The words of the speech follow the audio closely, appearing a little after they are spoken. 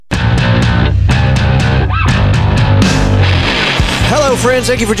friends.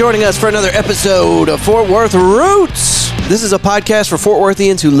 Thank you for joining us for another episode of Fort Worth Roots. This is a podcast for Fort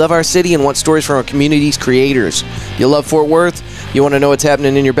Worthians who love our city and want stories from our community's creators. You love Fort Worth? You want to know what's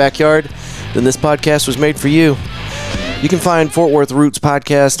happening in your backyard? Then this podcast was made for you. You can find Fort Worth Roots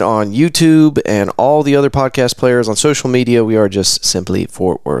podcast on YouTube and all the other podcast players on social media. We are just simply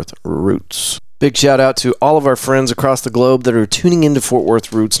Fort Worth Roots. Big shout out to all of our friends across the globe that are tuning into Fort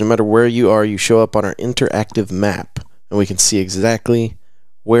Worth Roots. No matter where you are, you show up on our interactive map, and we can see exactly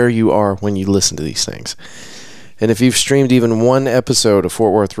where you are when you listen to these things. And if you've streamed even one episode of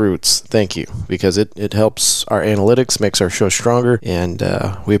Fort Worth Roots, thank you, because it helps our analytics, makes our show stronger, and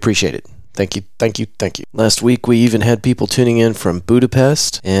we appreciate it. Thank you, thank you, thank you. Last week, we even had people tuning in from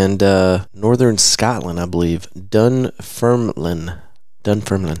Budapest and northern Scotland, I believe. Dunfermline.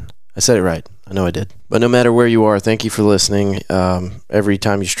 I said it right. I know I did. But no matter where you are, thank you for listening. Every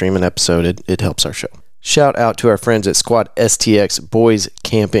time you stream an episode, it helps our show. Shout out to our friends at Squad STX Boys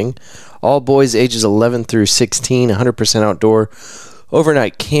Camping. All boys ages 11 through 16, 100% outdoor,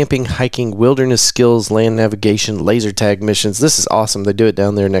 overnight camping, hiking, wilderness skills, land navigation, laser tag missions. This is awesome. They do it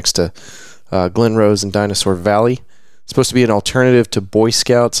down there next to Glen Rose and Dinosaur Valley. It's supposed to be an alternative to Boy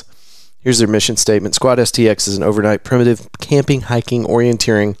Scouts. Here's their mission statement. Squad STX is an overnight primitive camping, hiking,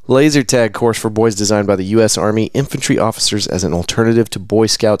 orienteering, laser tag course for boys designed by the U.S. Army infantry officers as an alternative to Boy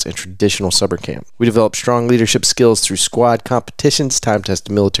Scouts and traditional summer camp. We develop strong leadership skills through squad competitions,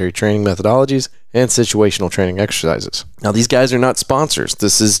 time-tested military training methodologies, and situational training exercises. Now, these guys are not sponsors.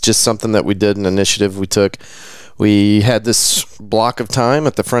 This is just something that we did, an initiative we took. We had this block of time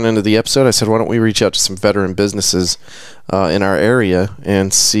at the front end of the episode. I said, why don't we reach out to some veteran businesses in our area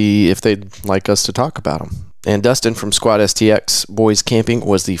and see if they'd like us to talk about them. And Dustin from Squad STX Boys Camping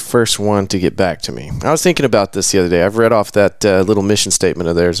was the first one to get back to me. I was thinking about this the other day. I've read off that little mission statement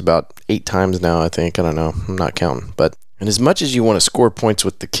of theirs about 8 times now, I think. I don't know. I'm not counting. And as much as you want to score points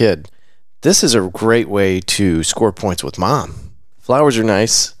with the kid, this is a great way to score points with mom. Flowers are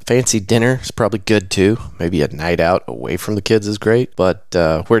nice. Fancy dinner is probably good too. Maybe a night out away from the kids is great. But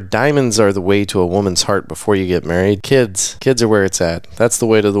where diamonds are the way to a woman's heart before you get married, kids are where it's at. That's the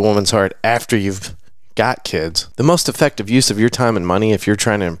way to the woman's heart after you've got kids. The most effective use of your time and money if you're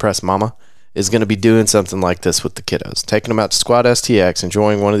trying to impress mama is going to be doing something like this with the kiddos. Taking them out to Squad STX,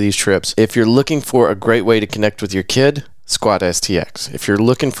 enjoying one of these trips. If you're looking for a great way to connect with your kid, Squad STX. If you're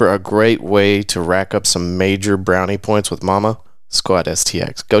looking for a great way to rack up some major brownie points with mama, Squad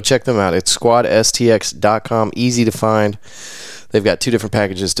STX. Go check them out. It's squadstx.com. Easy to find. They've got 2 different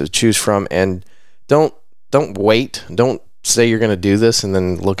packages to choose from. And don't wait. Don't say you're going to do this and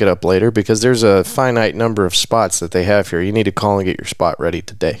then look it up later, because there's a finite number of spots that they have here. You need to call and get your spot ready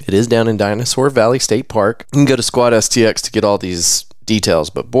today. It is down in Dinosaur Valley State Park. You can go to Squad STX to get all these details,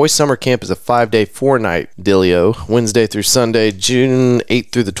 but Boys Summer Camp is a 5-day, 4-night dealio, Wednesday through Sunday, June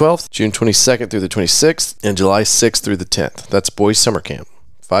 8th through the 12th, June 22nd through the 26th, and July 6th through the 10th. That's Boys Summer Camp,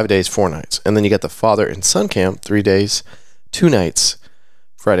 5 days, 4 nights. And then you got the Father and Son Camp, 3 days, 2 nights,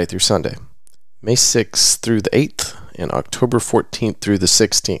 Friday through Sunday, May 6th through the 8th, and October 14th through the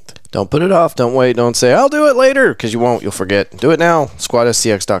 16th. Don't put it off. Don't wait. Don't say, I'll do it later, because you won't. You'll forget. Do it now.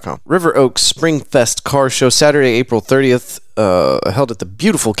 SquadSTX.com. River Oaks Spring Fest Car Show, Saturday, April 30th, held at the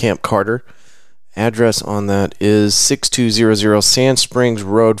beautiful Camp Carter. Address on that is 6200 Sand Springs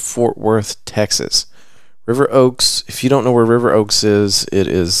Road, Fort Worth, Texas. River Oaks, if you don't know where River Oaks is, it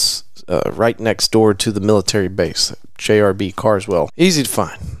is right next door to the military base, JRB Carswell. Easy to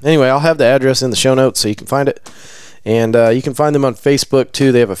find. Anyway, I'll have the address in the show notes so you can find it. And you can find them on Facebook,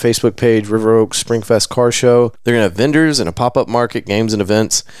 too. They have a Facebook page, River Oaks Springfest Car Show. They're going to have vendors and a pop-up market, games and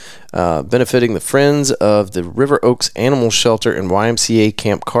events, benefiting the Friends of the River Oaks Animal Shelter and YMCA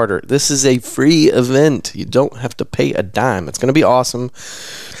Camp Carter. This is a free event. You don't have to pay a dime. It's going to be awesome.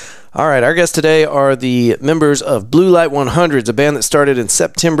 All right, our guests today are the members of Blue Light 100s, a band that started in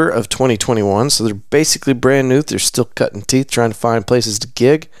September of 2021. So they're basically brand new. They're still cutting teeth, trying to find places to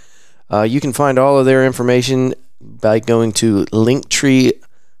gig. You can find all of their information by going to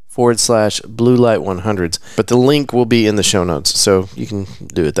Linktree/Blue Light 100s. But the link will be in the show notes, so you can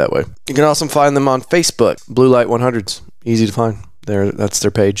do it that way. You can also find them on Facebook, Blue Light 100s. Easy to find. That's their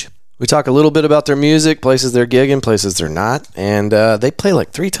page. We talk a little bit about their music, places they're gigging, places they're not, and they play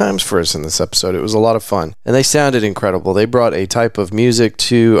like 3 times for us in this episode. It was a lot of fun, and they sounded incredible. They brought a type of music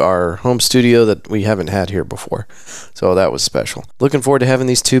to our home studio that we haven't had here before, so that was special. Looking forward to having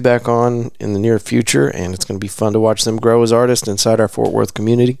these 2 back on in the near future, and it's going to be fun to watch them grow as artists inside our Fort Worth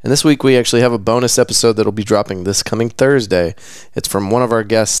community. And this week we actually have a bonus episode that'll be dropping this coming Thursday. It's from one of our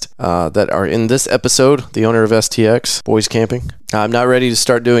guests that are in this episode, the owner of STX Boys Camping. I'm not ready to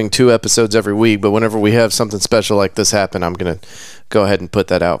start doing 2 new episodes every week, but whenever we have something special like this happen, I'm going to go ahead and put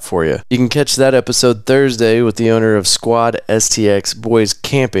that out for you. You can catch that episode Thursday with the owner of Squad STX Boys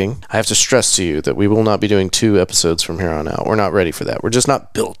Camping. I have to stress to you that we will not be doing 2 episodes from here on out. We're not ready for that. We're just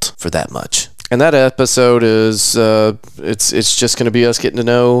not built for that much. And that episode is, it's just going to be us getting to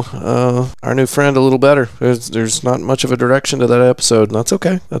know our new friend a little better. There's not much of a direction to that episode, and that's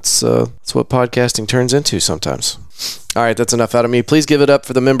okay. That's what podcasting turns into sometimes. All right, that's enough out of me. Please give it up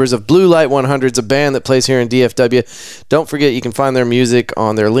for the members of Blue Light 100s, a band that plays here in DFW. Don't forget, you can find their music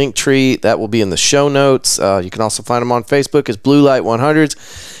on their link tree. That will be in the show notes. You can also find them on Facebook as Blue Light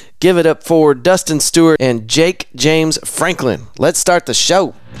 100s. Give it up for Dustin Stewart and Jake James Franklin. Let's start the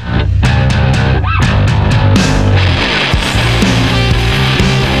show.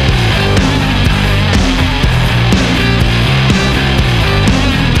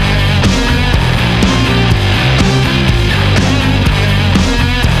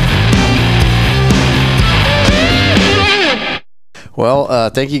 Well,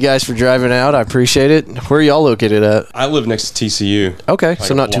 thank you guys for driving out. I appreciate it. Where are y'all located at? I live next to TCU. Okay,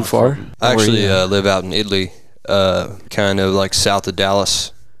 so not too far. I actually live out in Italy, kind of like south of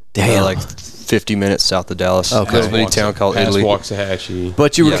Dallas. Damn. Like 50 minutes south of Dallas. Okay. There's a little town called Italy. Waxahachie.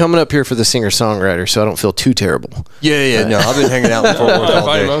 But you were coming up here for the singer-songwriter, so I don't feel too terrible. Yeah. No, I've been hanging out in Fort Worth all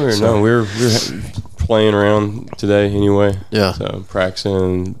day. Over here. So. No, we're playing around today anyway. Yeah. So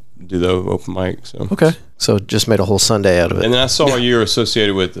practicing, do the open mic. So Okay. So just made a whole Sunday out of it. And then I saw you were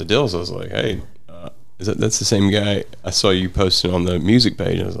associated with the Dills. I was like, hey, that's the same guy. I saw you posting on the music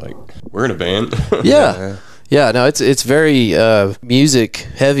page. I was like, we're in a band. Yeah, no, it's very music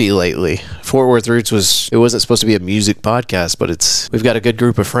heavy lately. Fort Worth Roots wasn't supposed to be a music podcast, but we've got a good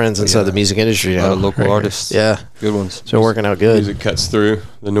group of friends inside the music industry now. A lot of local artists. Yeah. Good ones. So working out good. Music cuts through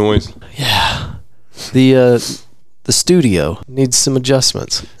the noise. Yeah. The studio needs some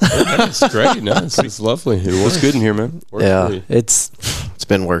adjustments. It's great. No, it's lovely. It What's good in here, man? Yeah, it's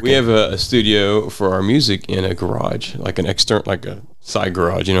been working. We have a studio for our music in a garage, like a side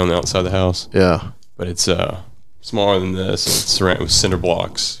garage, on the outside of the house. Yeah. But it's smaller than this. It's surrounded with cinder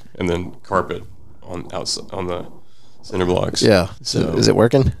blocks and then carpet on the cinder blocks. Yeah. So is it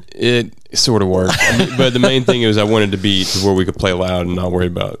working? It sort of worked. But the main thing is I wanted to be to where we could play loud and not worry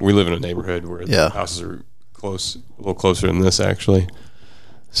about. We live in a neighborhood where the houses are close, a little closer than this actually.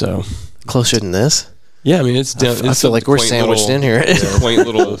 So closer than this? Yeah, I mean it's down. I feel like we're sandwiched in here. It's a quaint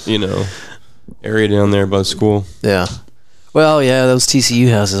little area down there by the school. Yeah. Well, yeah, those TCU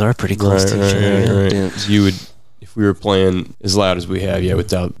houses are pretty close to each other. Right. Yeah. You would, if we were playing as loud as we have,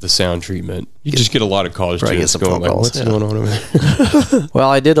 without the sound treatment, you just get a lot of college students going like, "What's going on over there?" Well,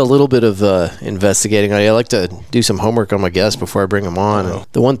 I did a little bit of investigating. I like to do some homework on my guests before I bring them on. And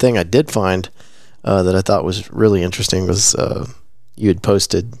the one thing I did find that I thought was really interesting was you had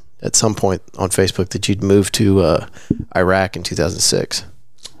posted at some point on Facebook that you'd moved to Iraq in 2006.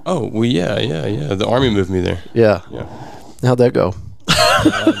 Oh, well, yeah. The Army moved me there. Yeah. How'd that go?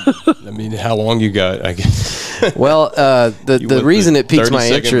 I mean, how long you got? I guess. Well, the reason it piqued my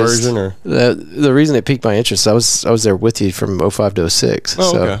interest, the reason it piqued my interest, I was there with you from 05 to 06.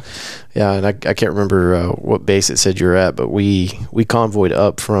 Oh, so, okay. Yeah, and I can't remember what base it said you were at, but we convoyed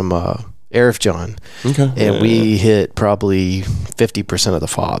up from Arif John, and we hit probably 50% of the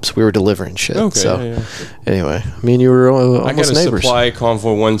fobs. We were delivering shit. Okay, anyway, me and you were almost I got a neighbors. Supply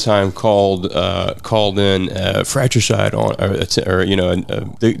convoy one time called in fratricide on,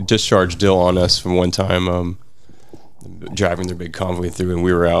 a discharge deal on us from one time, driving their big convoy through, and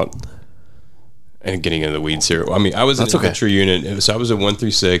we were out. And getting into the weeds here. I mean, I was an infantry unit, so I was a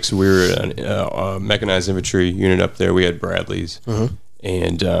 136. We were a mechanized infantry unit up there. We had Bradleys,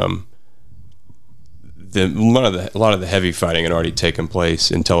 and a lot of the heavy fighting had already taken place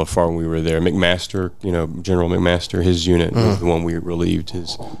in Telefar when we were there. McMaster, General McMaster, his unit was the one we relieved.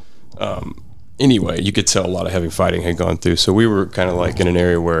 Anyway, you could tell a lot of heavy fighting had gone through. So we were kind of like in an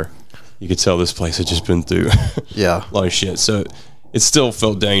area where you could tell this place had just been through a lot of shit. So it still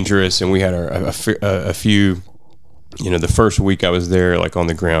felt dangerous, and we had a few. The first week I was there, like on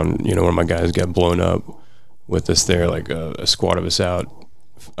the ground, one of my guys got blown up with us there, like a squad of us out.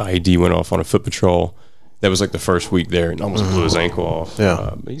 IED went off on a foot patrol. That was like the first week there, and almost blew his ankle off.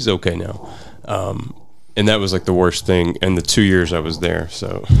 Yeah, but he's okay now. And that was like the worst thing in the 2 years I was there.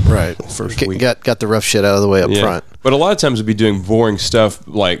 So first week got the rough shit out of the way up front. But a lot of times we'd be doing boring stuff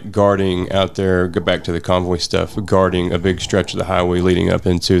like guarding out there. Go back to the convoy stuff, guarding a big stretch of the highway leading up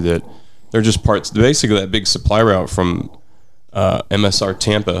into that. They're just parts. Basically, that big supply route from MSR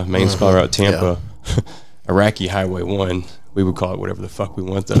Tampa, main supply route Tampa, Iraqi Highway 1. We would call it whatever the fuck we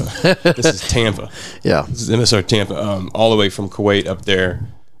want, though. This is Tampa. Yeah. This is MSR Tampa. All the way from Kuwait up there,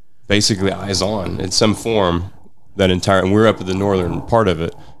 basically eyes on in some form that entire, and we're up at the northern part of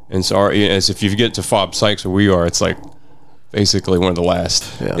it. And so as if you get to Fob Sykes where we are, it's like basically one of the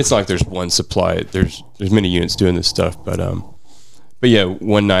last. Yeah. It's not like there's one supply. There's many units doing this stuff, but yeah,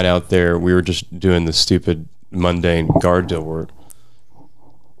 one night out there, we were just doing the stupid mundane guard deal work.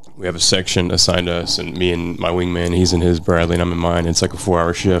 We have a section assigned to us, and me and my wingman, he's in his Bradley and I'm in mine. It's like a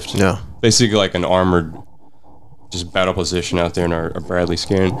 4-hour shift. Yeah. Basically like an armored just battle position out there in our Bradley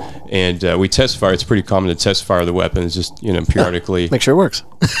scan. And we test fire. It's pretty common to test fire the weapons, just, periodically. Make sure it works.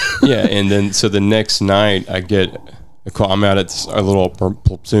 Yeah, and then so the next night I get a call. I'm out at our little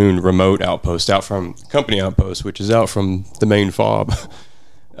platoon remote outpost, out from company outpost, which is out from the main fob.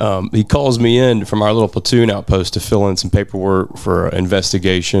 He calls me in from our little platoon outpost to fill in some paperwork for an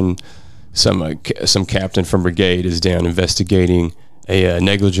investigation. Some captain from brigade is down investigating a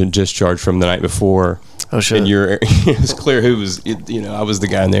negligent discharge from the night before. Oh shit! And it's clear who was. I was the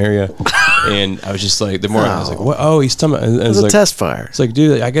guy in the area, and I was just like, the more I was like, what? Oh, he's talking about. It was a test fire. It's like,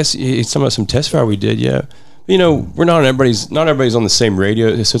 dude, I guess he's talking about some test fire we did. Yeah, we're not everybody's on the same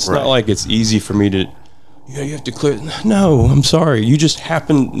radio, so it's not like it's easy for me to. You have to clear. No, I'm sorry. You just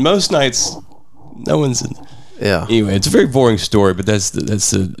happen. Most nights, no one's. Yeah. Anyway, it's a very boring story, but that's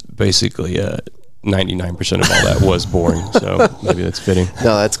basically 99% of all that was boring. So maybe that's fitting.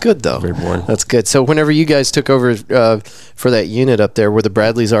 No, that's good though. Very boring. That's good. So whenever you guys took over for that unit up there, were the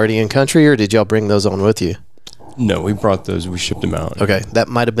Bradleys already in country, or did y'all bring those on with you? No, we brought those. We shipped them out. Okay, that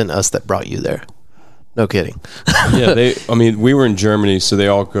might have been us that brought you there. No kidding. Yeah, we were in Germany, so they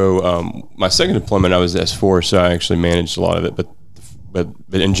all go. My second deployment, I was S4, so I actually managed a lot of it. But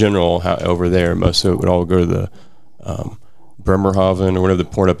in general, over there, most of it would all go to the Bremerhaven or whatever, the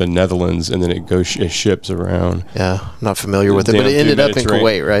port up in Netherlands, and then it ships around. Yeah, I'm not familiar with it, but it ended up in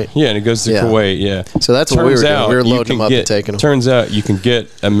Kuwait, right? Yeah, and it goes to Kuwait. Yeah. So that's what we were doing. We were loading them up and taking them. Turns out you can get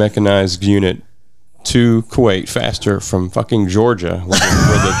a mechanized unit to Kuwait faster from fucking Georgia, where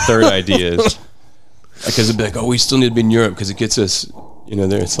the third idea is. Because it'd be like, we still need to be in Europe because it gets us,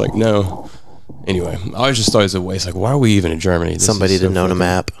 there. It's like, no. Anyway, I always just thought it was a waste. Like, why are we even in Germany? Somebody didn't own a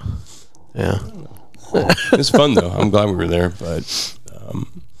map. Yeah. It's fun, though. I'm glad we were there. But,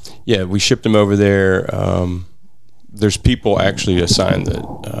 yeah, we shipped them over there. There's people actually assigned that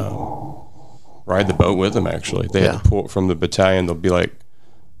ride the boat with them, actually. They had to pull from the battalion. They'll be like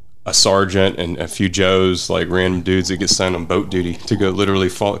a sergeant and a few Joes, like random dudes that get signed on boat duty to go literally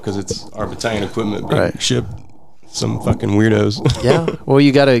fall because it's our battalion equipment being shipped. Some fucking weirdos. Yeah. Well,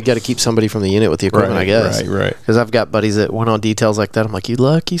 you gotta keep somebody from the unit with the equipment, I guess. Right. Because I've got buddies that went on details like that. I'm like, you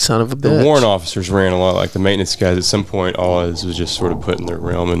lucky son of a bitch. The warrant officers ran a lot. Like the maintenance guys, at some point, all it was just sort of put in their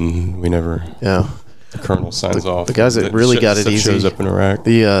realm, and we never. Yeah. The colonel signs off. The guys that really got it easy. Shows up in Iraq.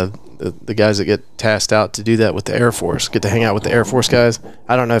 The guys that get tasked out to do that with the Air Force, get to hang out with the Air Force guys.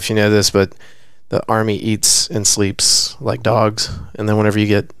 I don't know if you know this, but the Army eats and sleeps like dogs. And then whenever you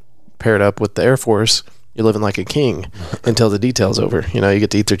get paired up with the Air Force, you're living like a king until the detail's over. You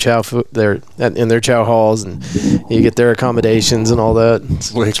get to eat their chow food in their chow halls, and you get their accommodations and all that.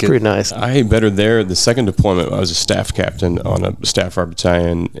 It's pretty nice. I ate better there. The second deployment, I was a staff captain on a staff fire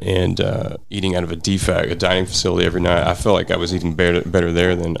battalion, and eating out of a DFAC, a dining facility every night. I felt like I was eating better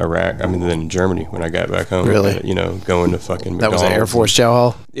there than Iraq. Than Germany when I got back home. Really? Going to fucking McDonald's. That was an Air Force chow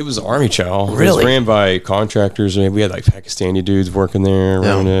hall? It was Army chow hall. Really? It was ran by contractors. We had like Pakistani dudes working there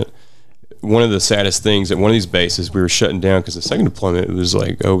running it. One of the saddest things at one of these bases, we were shutting down because the second deployment, it was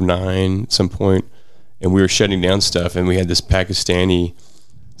like 2009 at some point, and we were shutting down stuff, and we had this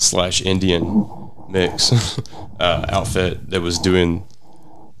Pakistani/Indian mix outfit that was doing.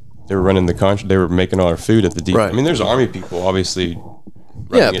 They were running they were making all our food at the deep. Right. There's Army people obviously.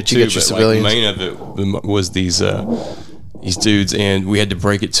 Yeah, but you get your civilians. Main of it was these dudes, and we had to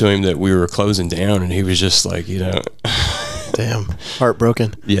break it to him that we were closing down, and he was just like, Damn,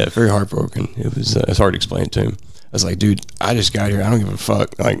 heartbroken. Yeah, very heartbroken. It was it's hard to explain it to him. I was like, dude, I just got here. I don't give a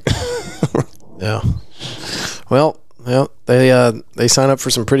fuck. Like, yeah. Well, they sign up for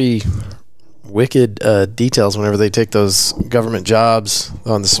some pretty wicked details whenever they take those government jobs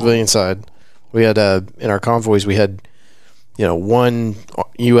on the civilian side. We had in our convoys, we had one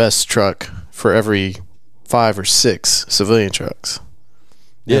U.S. truck for every 5 or 6 civilian trucks.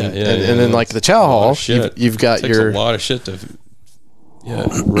 And then like the chow hall, you've got a lot of shit to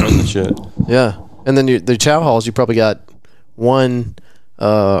run the shit. Yeah, and then the chow halls, you probably got one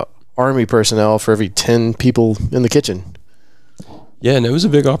Army personnel for every 10 people in the kitchen. Yeah, and it was a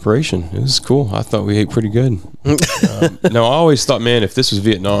big operation. It was cool. I thought we ate pretty good. No, I always thought, man, if this was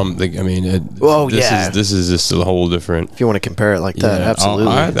Vietnam, this is just a whole different. If you want to compare it like that,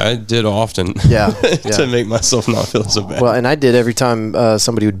 absolutely. I did often. Yeah, to make myself not feel so bad. Well, and I did every time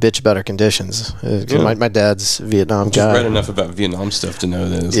somebody would bitch about our conditions. My dad's Vietnam guy. Just read enough about Vietnam stuff to know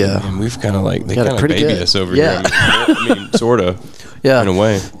that. And we've kind of like they kind of baby us over here. I mean, sort of. Yeah, in a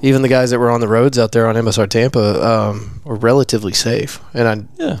way. Even the guys that were on the roads out there on MSR Tampa were relatively safe, and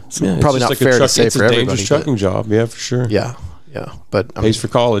probably not fair to say for everybody. It's a dangerous trucking job, yeah, for sure. Yeah, but pays for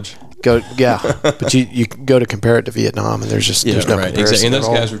college. But you go to compare it to Vietnam, and there's no comparison. Exactly. And those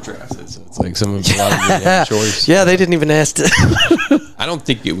guys were drafted, so it's like some of a lot of Vietnam choice. Yeah, they didn't even ask to. I don't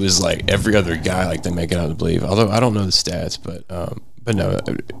think it was like every other guy like they make it out to believe. Although I don't know the stats, but no,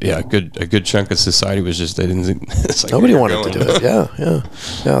 a good chunk of society was just they didn't. It's like nobody wanted to do it.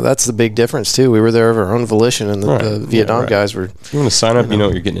 Yeah. That's the big difference too. We were there of our own volition, and the Vietnam guys were. If you want to sign up, you know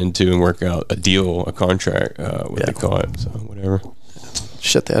what you're getting into, and work out a deal, a contract, what they call it. So whatever.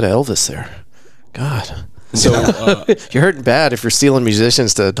 Shit, they had Elvis there. God. So you're hurting bad if you're stealing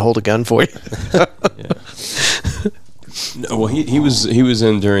musicians to hold a gun for you. No, well, he was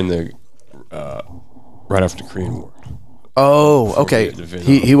in during the right after the Korean War. Oh, okay.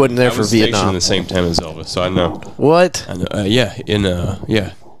 He wasn't there for Vietnam. At the same time as Elvis, so I know. What? I know,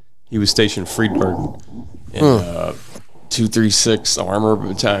 he was stationed in Friedberg in 236 Armor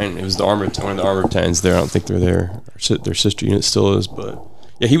Battalion. It was one of the Armor Battalions there. I don't think they're there. Their sister unit still is, but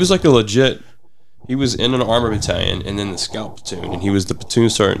yeah, he was like a legit. He was in an Armor Battalion and then the Scout Platoon, and he was the platoon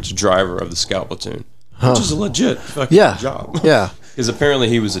sergeant's driver of the Scout Platoon, which is a legit fucking job. Yeah. Because apparently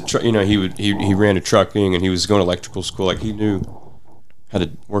he was he ran a trucking and he was going to electrical school. Like he knew how to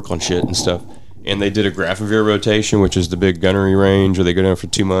work on shit and stuff. And they did a Grafenwehr rotation, which is the big gunnery range where they go down for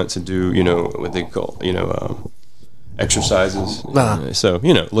 2 months and do what they call exercises. So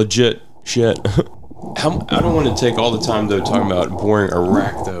legit shit. I don't want to take all the time though talking about boring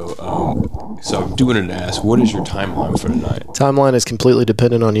Iraq though. So I'm doing it to ask, what is your timeline for tonight? Timeline is completely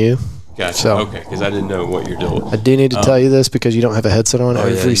dependent on you. Gotcha. So, okay, because I didn't know what you're doing. I do need to tell you this because you don't have a headset on.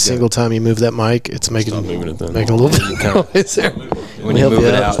 Every single time you move that mic, it's making a little bit of noise there. When you move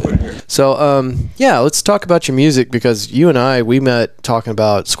it out. So, let's talk about your music because you and we met talking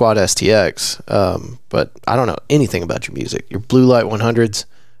about Squad STX, but I don't know anything about your music. Your Blue Light 100s,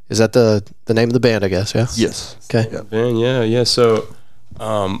 is that the name of the band, I guess, yeah? Yes. Okay. Yeah. So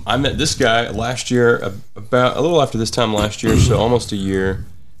I met this guy last year, about a little after this time last year, so almost a year.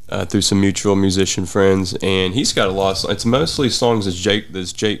 Through some mutual musician friends, and he's got a lot. It's mostly songs that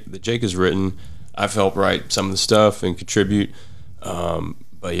Jake has written. I've helped write some of the stuff and contribute.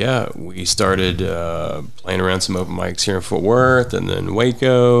 But yeah, we started playing around some open mics here in Fort Worth, and then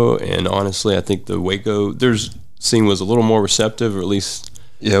Waco. And honestly, I think the Waco scene was a little more receptive, or at least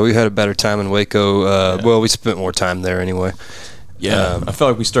we had a better time in Waco. Well, we spent more time there anyway. Yeah, I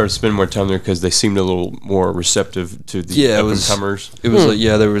felt like we started spending more time there because they seemed a little more receptive to the up-and-comers. It was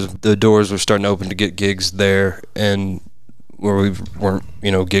the doors were starting to open to get gigs there, and where we weren't,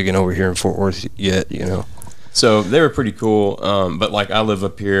 gigging over here in Fort Worth yet, So they were pretty cool, but like I live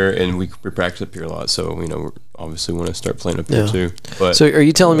up here and we practice up here a lot, so we obviously want to start playing up here too. But so are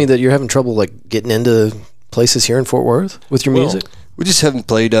you telling me that you're having trouble like getting into places here in Fort Worth with your music? We just haven't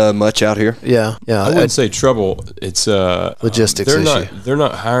played much out here. Yeah. I wouldn't say trouble. It's logistics issue. They're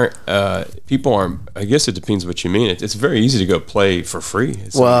not hiring. People aren't. I guess it depends what you mean. It's very easy to go play for free.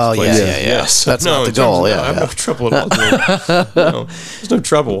 Yes. That's not the goal. I have no trouble at all. There's no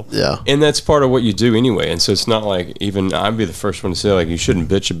trouble. Yeah. And that's part of what you do anyway. And so it's not like even I'd be the first one to say like you shouldn't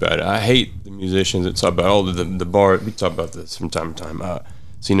bitch about it. I hate the musicians that talk about the bar. We talk about this from time to time.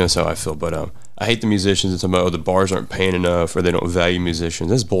 So you know how I feel, but I hate the musicians that talk about the bars aren't paying enough or they don't value musicians.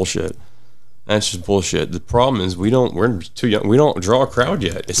 That's bullshit. That's just bullshit. The problem is we're too young. We don't draw a crowd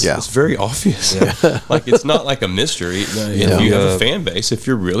yet. It's very obvious. Yeah. Like it's not like a mystery. If you have a fan base, if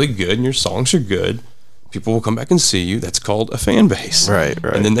you're really good and your songs are good, people will come back and see you. That's called a fan base. Right.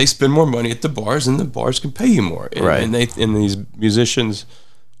 And then they spend more money at the bars and the bars can pay you more. And these musicians,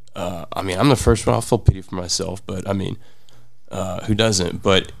 I'm the first one. I'll feel pity for myself, but who doesn't?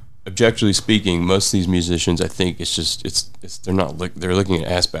 But objectively speaking, most of these musicians, I think they're looking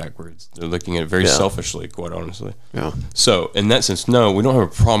at ass backwards. They're looking at it very selfishly, quite honestly. Yeah. So in that sense, no, we don't have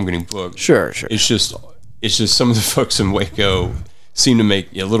a problem getting booked. Sure. It's just some of the folks in Waco seem to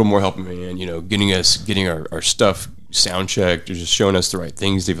make a little more helping hand. Getting our stuff sound checked, or just showing us the right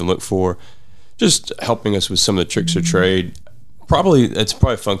things to even look for, just helping us with some of the tricks of trade.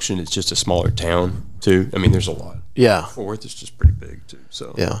 probably function. It's just a smaller town too. I mean, there's a lot. Yeah. Fort Worth is just pretty big too.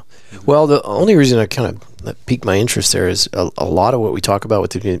 So yeah. Well, the only reason I kind of piqued my interest there is a lot of what we talk about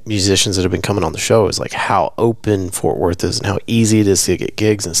with the musicians that have been coming on the show is like how open Fort Worth is and how easy it is to get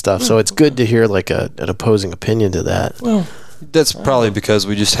gigs and stuff. So it's good to hear like an opposing opinion to that. Well, that's probably because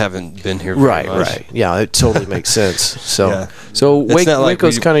we just haven't been here. Right. Yeah, it totally makes sense. So, so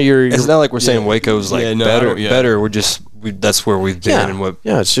Waco's kind of your. It's not like we're saying Waco's like better. We're just that's where we've been.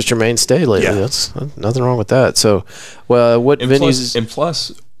 Yeah, it's just your mainstay lately. Yeah. That's nothing wrong with that. So, well, what venues?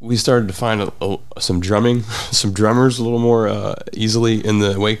 Plus, we started to find some drummers a little more easily in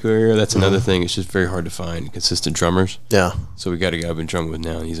the Waco area. That's another thing. It's just very hard to find consistent drummers. Yeah. So we got a guy I've been drumming with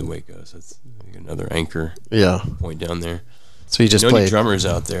now, and he's in Waco. So that's another anchor. Point down there. So you just play drummers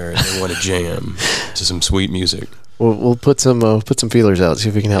out there and they want to jam to some sweet music. We'll put some feelers out, see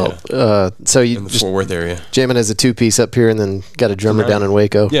if we can help. So you in the Fort Worth area, jamming as a 2-piece up here, and then got a drummer down in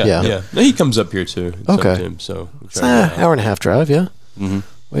Waco. Yeah. No, he comes up here too. Okay. So it's an hour and a half drive. Yeah. Mm-hmm.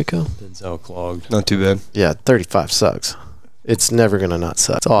 Waco. Depends how clogged. Not too bad. Yeah, 35 sucks. It's never gonna not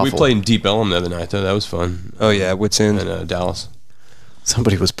suck. It's awful. We played in Deep Ellum the other night though. That was fun. Oh yeah, Wits End in Dallas.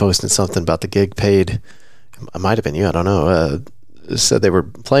 Somebody was posting something about the gig paid. It might have been you. I don't know. Said they were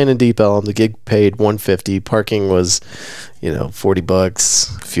playing in Deep Ellum. The gig paid $150. Parking was,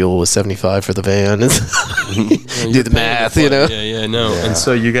 $40. Fuel was $75 for the van. Do the math, Yeah. And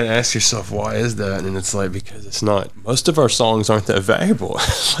so you got to ask yourself, why is that? And it's like, because it's not. Most of our songs aren't that valuable.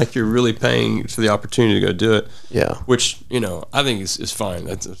 Like you're really paying for the opportunity to go do it. Yeah. Which I think is fine.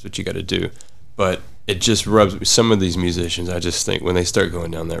 That's what you got to do. But it just rubs some of these musicians. I just think when they start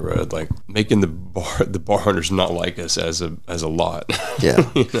going down that road, like making the bar owners not like us as a lot. Yeah,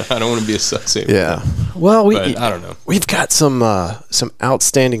 I don't want to be associated. Yeah, well, I don't know. We've got some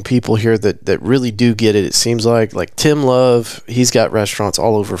outstanding people here that really do get it. It seems like Tim Love. He's got restaurants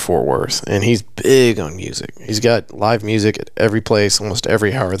all over Fort Worth, and he's big on music. He's got live music at every place, almost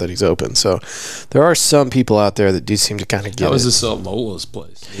every hour that he's open. So there are some people out there that do seem to kind of get it. How is this Lola's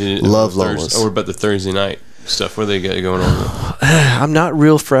place? Love Lola's. Or about the Thursday night stuff. What do they got going on? I'm not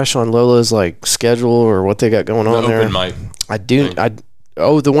real fresh on Lola's schedule or what they got going on there. Open mic. I do.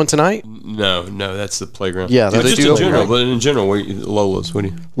 The one tonight? No, that's the playground. Yeah, just in general. But in general, Lola's. What do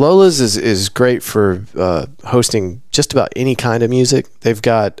you? Lola's is great for hosting just about any kind of music. They've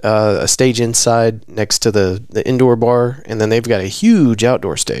got a stage inside next to the indoor bar, and then they've got a huge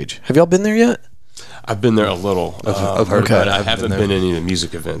outdoor stage. Have y'all been there yet? I've been there a little. I've heard about it. I haven't been to any of the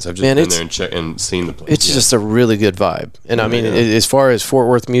music events. I've just been there and seen the place. It's just a really good vibe. And I mean, as far as Fort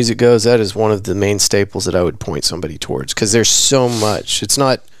Worth music goes, that is one of the main staples that I would point somebody towards because there's so much. It's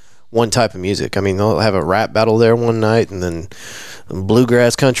not one type of music. I mean, they'll have a rap battle there one night and then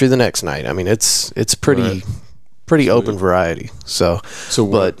bluegrass country the next night. I mean, it's pretty open variety. So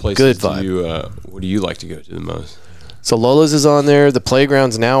what places good vibe. What do you like to go to the most? So Lola's is on there. The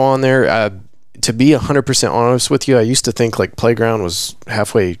Playground's now on there. To be 100% honest with you, I used to think Playground was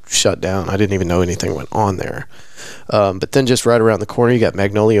halfway shut down. I didn't even know anything went on there. But then just right around the corner, you got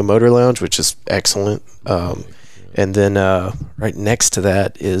Magnolia Motor Lounge, which is excellent. And then right next to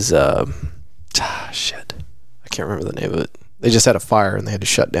that is, I can't remember the name of it. They just had a fire and they had to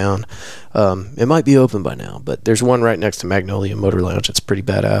shut down. It might be open by now, but there's one right next to Magnolia Motor Lounge. It's pretty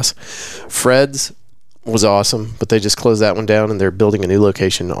badass. Fred's was awesome, but they just closed that one down and they're building a new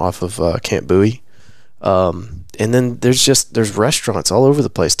location off of Camp Bowie. And then there's restaurants all over the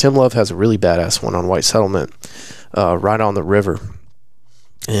place. Tim Love has a really badass one on White Settlement, right on the river.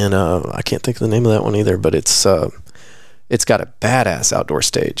 And I can't think of the name of that one either, but it's got a badass outdoor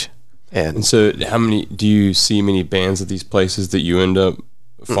stage. And so how many do you see many bands at these places that you end up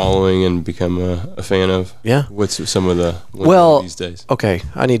following and become a fan of? Yeah. What's some of the these days? Okay,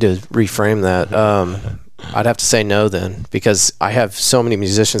 I need to reframe that. I'd have to say no then, because I have so many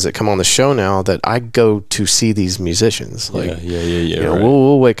musicians that come on the show now that I go to see these musicians. Yeah. Right.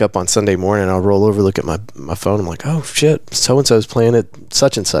 We'll wake up on Sunday morning and I'll roll over, look at my phone. I'm like, oh shit, so and so's playing at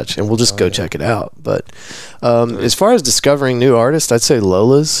such and such, and we'll just go check it out. But as far as discovering new artists, I'd say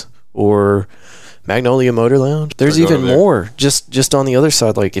Lola's or Magnolia Motor Lounge. There's even more just on the other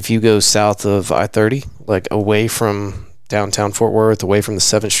side. Like if you go south of I-30, like away from downtown Fort Worth, away from the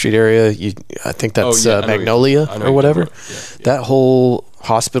 7th Street area, I think that's Magnolia or whatever. Yeah. That whole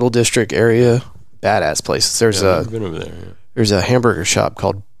hospital district area, badass places. I've been over there. Yeah. There's a hamburger shop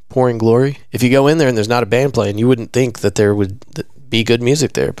called Pouring Glory. If you go in there and there's not a band playing, you wouldn't think that there would be good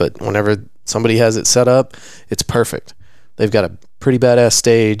music there. But whenever somebody has it set up, it's perfect. They've got a pretty badass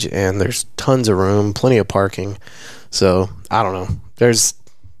stage and there's tons of room, plenty of parking. So I don't know. There's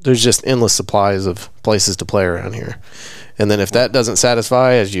there's just endless supplies of places to play around here. And then if that doesn't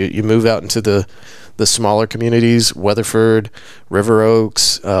satisfy, as you move out into the smaller communities, Weatherford, River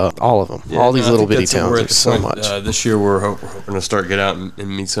Oaks, all of them, all these little bitty towns. There's so much. This year we're hoping to start get out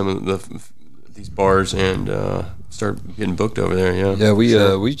and meet some of these bars and start getting booked over there. Yeah.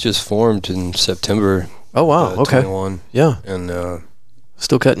 Yeah, we just formed in September. Oh wow. Okay. 21. Yeah. And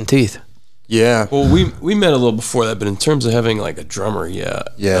still cutting teeth. Yeah. Well, we met a little before that, but in terms of having like a drummer,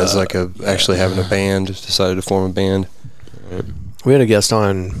 it's like actually having a band. Just decided to form a band. We had a guest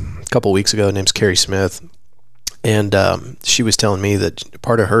on a couple weeks ago. Name's Carrie Smith, and she was telling me that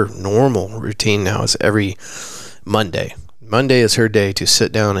part of her normal routine now is every Monday. Monday is her day to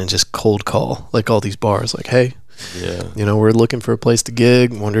sit down and just cold call like all these bars. Like, hey, we're looking for a place to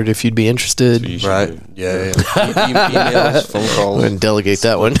gig. Wondered if you'd be interested. Right? Yeah. Emails, phone calls. And delegate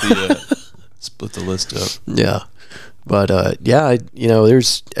that one. Split the list up. Yeah. But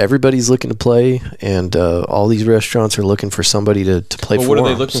there's everybody's looking to play, and all these restaurants are looking for somebody to play for. What are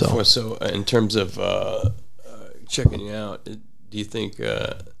they looking for? So, in terms of checking you out, do you think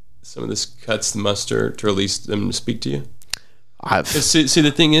some of this cuts the mustard to release them to speak to you? See,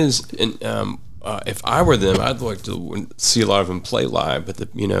 the thing is, if I were them, I'd like to see a lot of them play live, but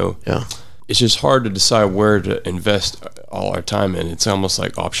it's just hard to decide where to invest all our time in. It's almost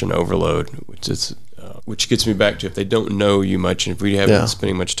like option overload, which gets me back to if they don't know you much, and if we haven't been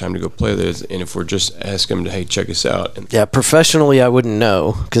spending much time to go play this, and if we're just asking them to, hey, check us out. Professionally, I wouldn't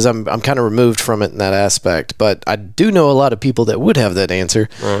know because I'm kind of removed from it in that aspect. But I do know a lot of people that would have that answer.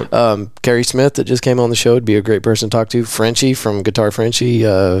 Right. Carrie Smith that just came on the show would be a great person to talk to. Frenchie from Guitar Frenchie,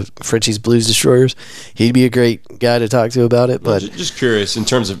 Frenchie's Blues Destroyers, he'd be a great guy to talk to about it. But just curious in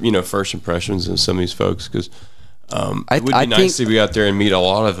terms of first impressions of some of these folks because. It would be nice to be out there and meet a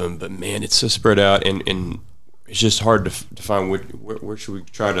lot of them, but man, it's so spread out, and it's just hard to find where should we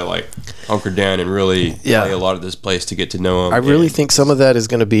try to like hunker down and really play a lot of this place to get to know them. I really think some of that is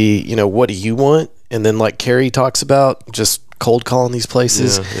going to be, what do you want? And then like Carrie talks about, just cold calling these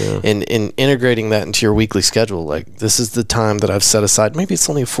places and integrating that into your weekly schedule. Like, this is the time that I've set aside. Maybe it's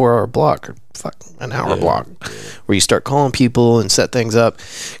only a 4-hour block or an hour block where you start calling people and set things up.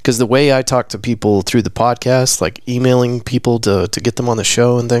 Because the way I talk to people through the podcast, like emailing people to get them on the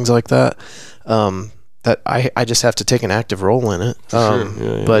show and things like that, that I just have to take an active role in it.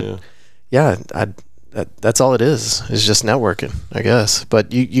 That's all it is just networking, I guess.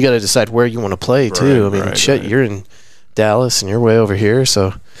 But you got to decide where you want to play too. You're in Dallas and you're way over here,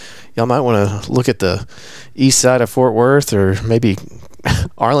 so y'all might want to look at the east side of Fort Worth or maybe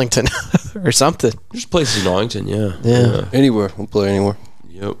Arlington or something. There's places in Arlington, anywhere. We'll play anywhere.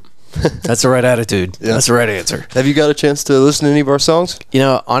 Yep. That's the right attitude. That's the right answer. Have you got a chance to listen to any of our songs?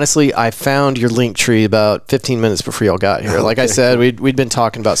 Honestly, I found your link tree about 15 minutes before y'all got here. Like I said, we'd been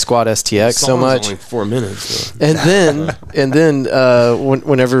talking about Squad STX so much. Only 4 minutes. And then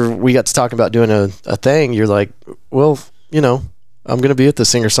whenever we got to talking about doing a thing, you're like, well, I'm going to be at the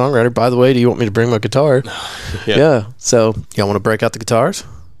singer-songwriter. By the way, do you want me to bring my guitar? Yeah. So y'all want to break out the guitars?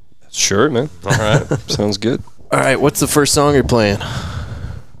 Sure, man. All right. Sounds good. All right. What's the first song you're playing?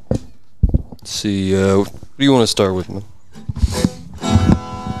 Let's see. What do you want to start with, man?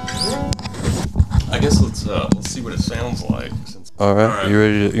 I guess let's see what it sounds like. All right. You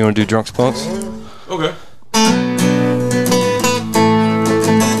ready? You want to do Drunks Punks? Okay.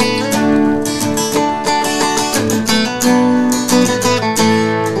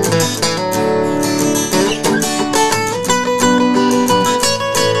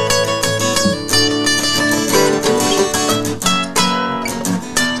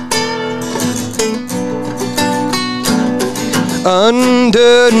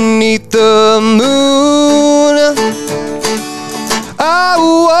 Underneath the moon, I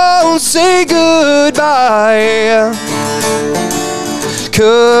won't say goodbye,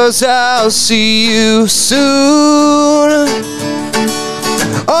 'cause I'll see you soon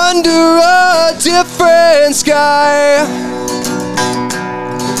under a different sky,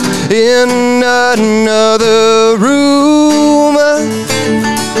 in another room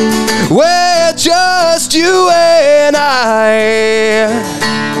where just you and I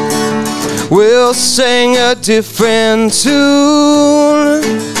will sing a different tune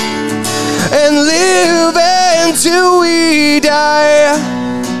and live until we die.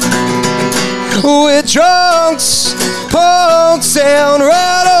 We're drunks, punks, and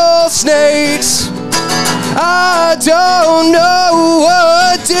rattlesnakes. I don't know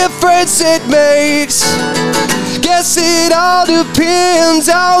what difference it makes. Guess it all depends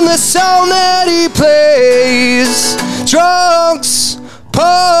on the song that he plays. Drunks,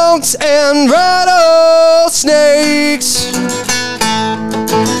 punks, and rattlesnakes.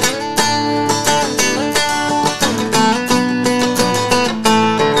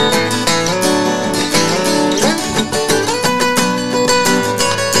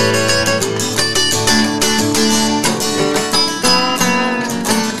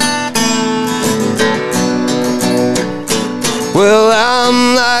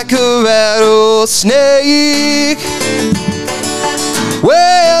 rattlesnake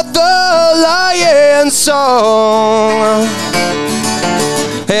with the lion song,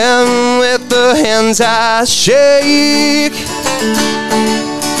 and with the hands I shake,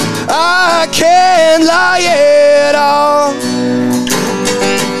 I can't lie at all.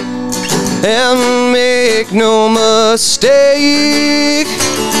 And make no mistake,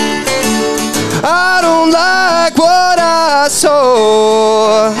 I don't like what I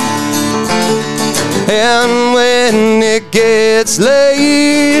saw. And when it gets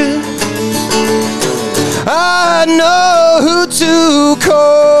late, I know who to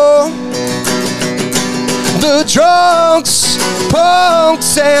call. The drunks,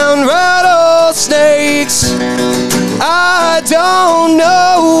 punks, and rattlesnakes. I don't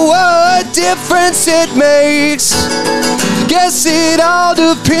know what difference it makes. Guess it all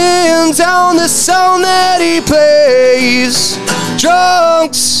depends on the song that he plays.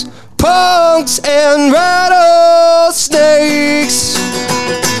 Drunks, punks, and rattlesnakes.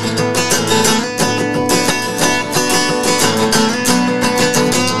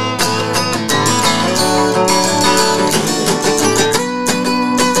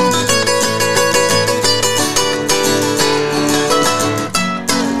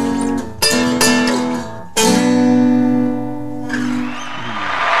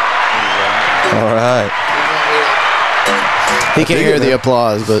 He can't hear the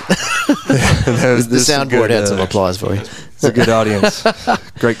applause, but the soundboard had some applause for you. It's a good audience.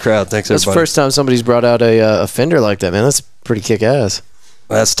 Great crowd. Thanks, That's everybody. the first time somebody's brought out a Fender like that, man. That's pretty kick-ass.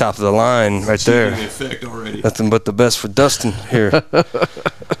 That's top of the line right there. Nothing but the best for Dustin here.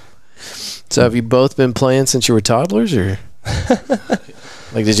 So have you both been playing since you were toddlers, or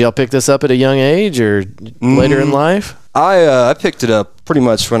like did y'all pick this up at a young age or later in life? I picked it up pretty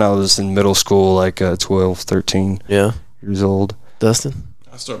much when I was in middle school, like 12, 13 years old. Dustin?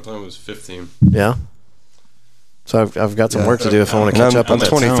 I started playing when I was 15. Yeah. So I've got some work to do if I want to catch up on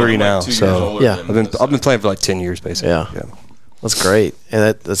that. I'm 23 now, like 2 so years older I've been playing for like 10 years basically. Yeah. That's great,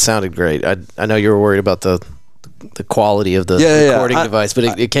 and that sounded great. I know you were worried about the quality of the recording device,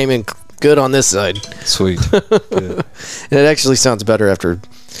 but it came in good on this side. Sweet. And it actually sounds better after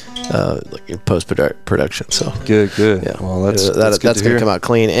like in post production. So good. Yeah. Well, that's gonna come out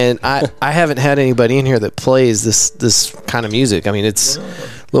clean. And I haven't had anybody in here that plays this kind of music. I mean, it's a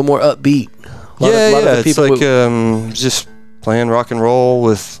little more upbeat. A lot of the it's like just playing rock and roll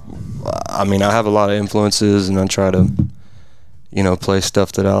with. I mean, I have a lot of influences, and I try to, play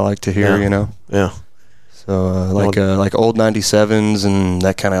stuff that I like to hear. Yeah. So like old 97s and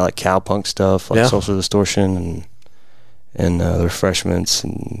that kind of like cowpunk stuff, like Social Distortion and the Refreshments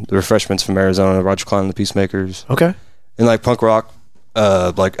from Arizona, Roger Klein and the Peacemakers. Okay. And like punk rock,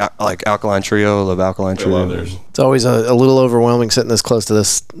 like Alkaline Trio, love Alkaline Trio. It's always a little overwhelming sitting this close to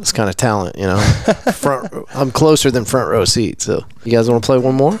this kind of talent, I'm closer than front row seat. So you guys want to play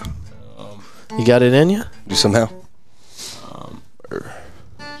one more? You got it in you? Do somehow.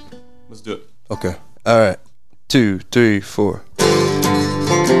 Let's do it. Okay. All right. 2, 3, 4.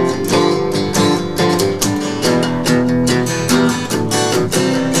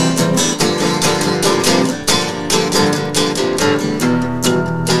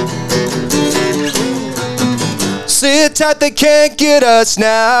 Sit tight, they can't get us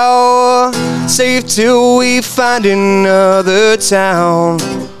now. Safe till we find another town,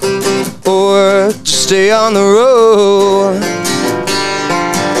 or just stay on the road.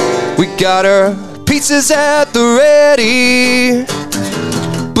 We got our pizzas at the ready,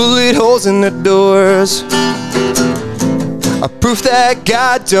 bullet holes in the doors. A proof that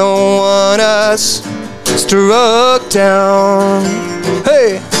God don't want us struck down.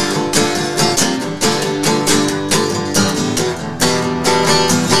 Hey!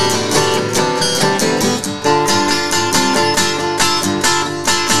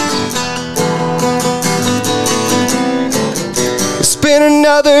 Spend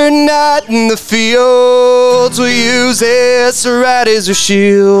another night in the fields. We'll use this right as a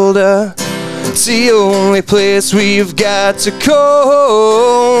shield. It's the only place we've got to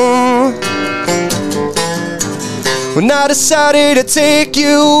go. When I decided to take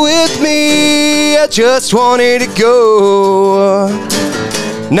you with me, I just wanted to go.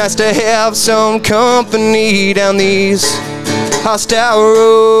 Nice to have some company down these hostile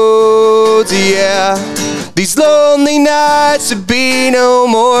roads, yeah. These lonely nights would be no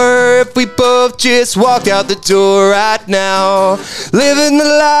more if we both just walked out the door right now. Living the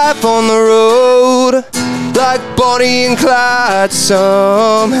life on the road like Bonnie and Clyde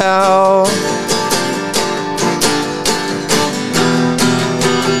somehow.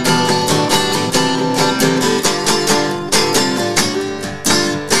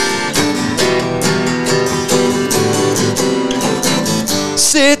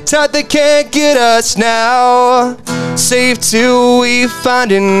 tight they can't get us now. Safe till we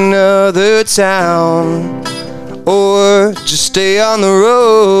find another town, or just stay on the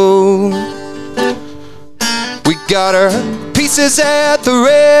road. We got our pieces at the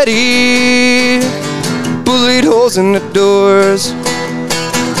ready, bullet holes in the doors,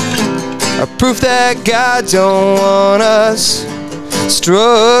 our proof that God don't want us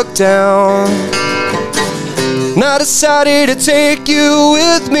struck down. And I decided to take you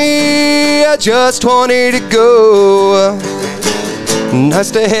with me, I just wanted to go.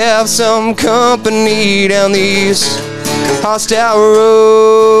 Nice to have some company down these hostile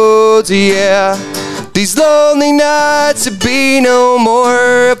roads, yeah. These lonely nights would be no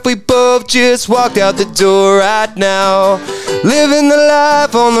more if we both just walked out the door right now. Living the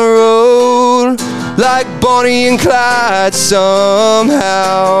life on the road like Bonnie and Clyde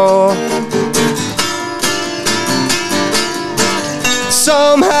somehow.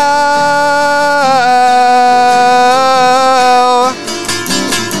 Somehow.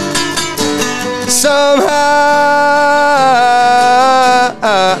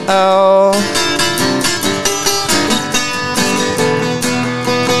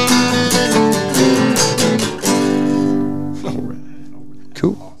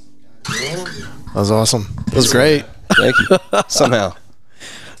 Cool. That was awesome. That was great. Thank you. Somehow.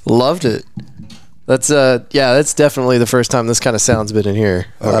 Loved it. That's that's definitely the first time this kind of sound's been in here.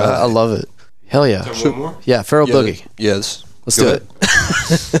 All right. I love it. Hell yeah. One more? Yeah, Feral Boogie. Yes. Let's do it.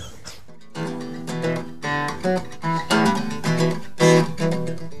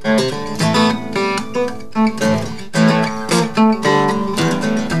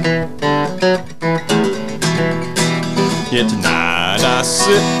 Yeah, tonight I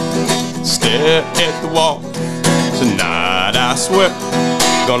sit, stare at the wall. Tonight I swear,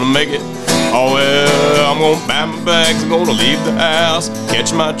 gonna make it. Oh well, I'm gonna pack my bags, I'm gonna leave the house,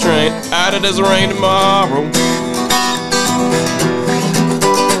 catch my train out of this rain tomorrow.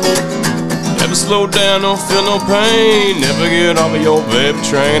 Never slow down, don't feel no pain, never get off of your baby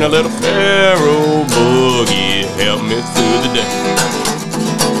train. A little Feral Boogie help me through the day.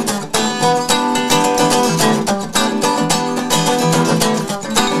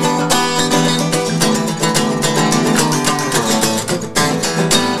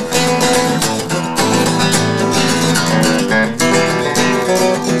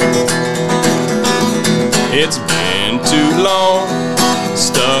 It's been too long,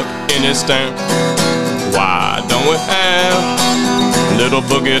 stuck in this town. Why don't we have a little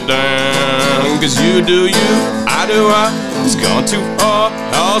boogie down? 'Cause you do you, I do I. It's gone too far,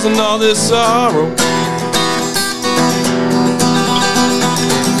 causing all this sorrow.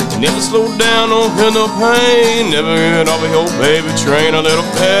 Never slow down, don't feel no pain, never get off of your baby train. A little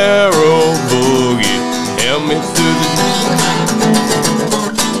Feral Boogie help me through the day.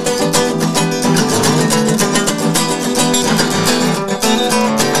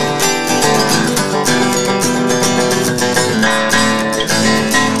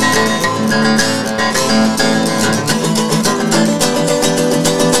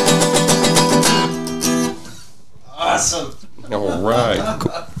 All right.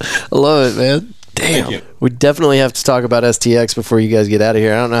 Cool. I love it, man. Damn. We definitely have to talk about STX before you guys get out of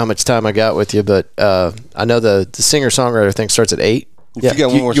here. I don't know how much time I got with you, but I know the singer-songwriter thing starts at 8. Yeah.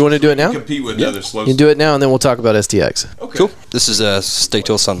 You want to do it now? Compete with other slow. You can do it now, and then we'll talk about STX. Okay. Cool. This is Stay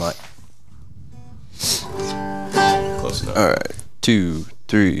Till Sunlight. Close enough. All right. 2,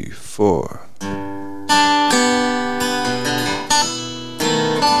 3, 4.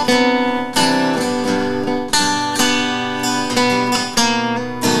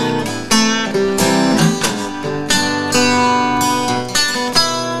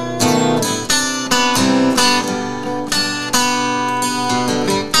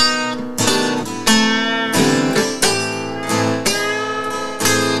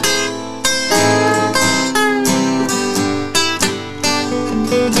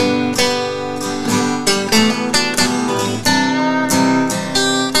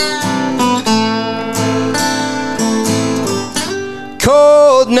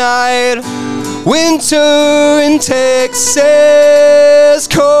 Night, winter in Texas,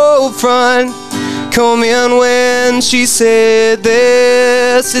 cold front come in when she said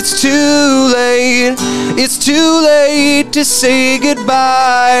this. It's too late to say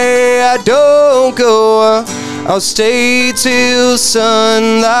goodbye. I don't go, I'll stay till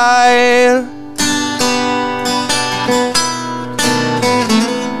sunlight.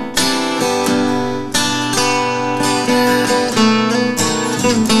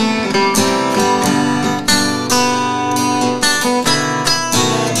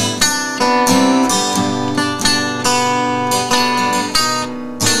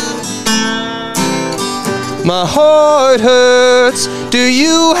 My heart hurts. Do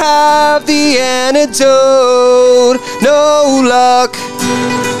you have the antidote? No luck.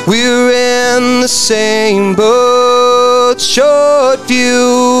 We're in the same boat. Short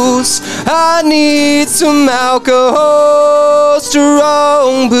fuse. I need some alcohol.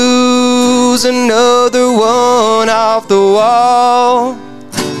 Strong booze. Another one off the wall.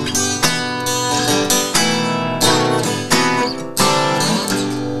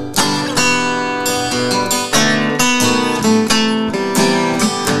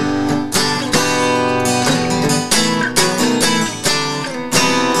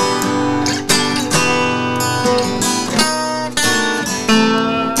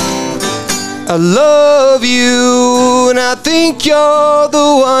 I love you, and I think you're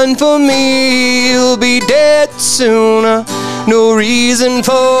the one for me. You'll be dead soon, no reason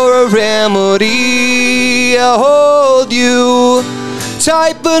for a remedy. I hold you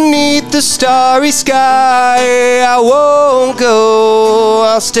tight beneath the starry sky. I won't go,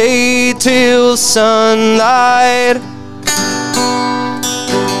 I'll stay till sunlight.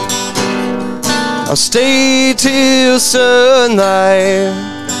 I'll stay till sunlight.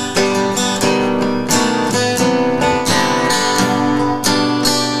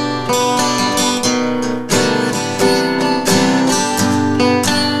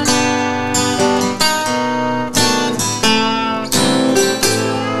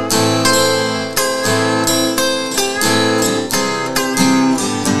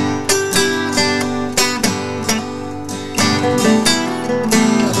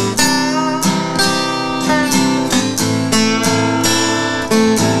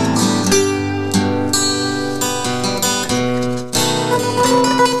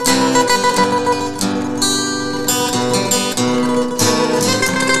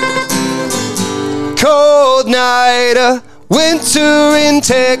 Cold night, winter in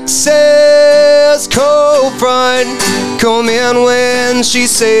Texas. Cold front come in when she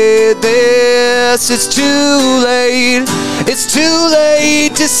said this. It's too late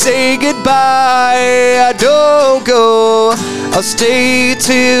to say goodbye. I don't go, I'll stay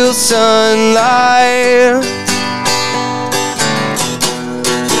till sunlight.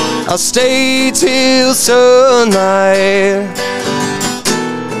 I'll stay till sunlight.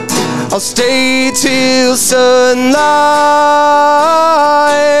 I'll stay till sunlight.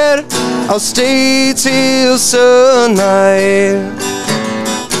 I'll stay till sunlight.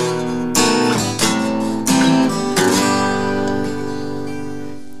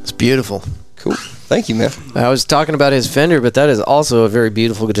 It's beautiful. Cool. Thank you, man. I was talking about his Fender, but that is also a very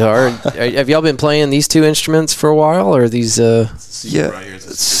beautiful guitar. Have y'all been playing these two instruments for a while, or are these? Yeah. Right,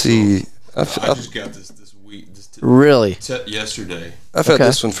 let's see. I just got this week. Really? Yesterday. I've had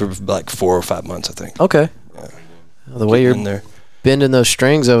this one for like 4 or 5 months, I think. Okay. Yeah. Well, the way you're in there, bending those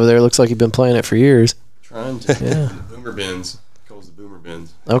strings over there, looks like you've been playing it for years. Trying to. Yeah. Boomer bends. Calls the boomer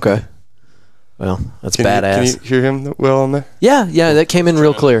bends. Okay. Well, that's badass. Can you hear him well on there? Yeah, that came in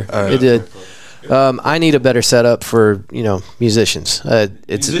real clear. It did. I need a better setup for musicians.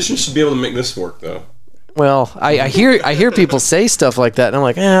 Musicians should be able to make this work though. Well, I hear people say stuff like that, and I'm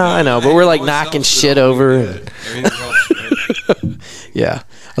like, I know, but we're like knocking shit over. Yeah,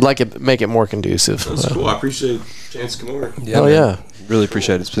 I'd like to make it more conducive. That's cool. I appreciate the chance to come over. Yeah, yeah. Really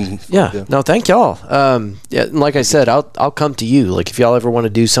appreciate it. It's been fun. No, thank y'all. Yeah, like I said, I'll come to you. Like if y'all ever want to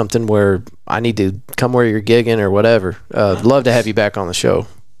do something where I need to come where you're gigging or whatever, love to have you back on the show.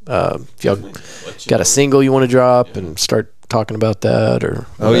 If y'all got a single you want to drop and start talking about that or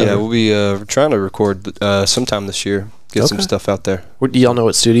whatever. We'll be trying to record sometime this year. Get some stuff out there. Do y'all know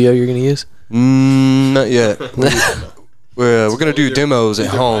what studio you're gonna use? Not yet. We're gonna do demos at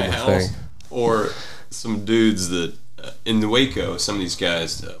home, I think. Or some dudes that in the Waco. Some of these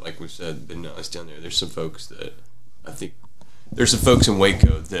guys, like we said, been nice down there. There's some folks that I think there's some folks in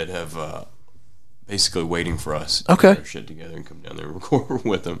Waco that have basically waiting for us to get our shit together and come down there and record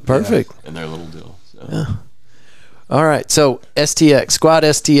with them. Perfect. And their little deal. So. Yeah. All right. So STX, Squad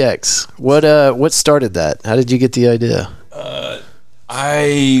STX. What started that? How did you get the idea?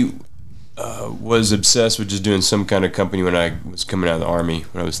 I was obsessed with just doing some kind of company when I was coming out of the Army.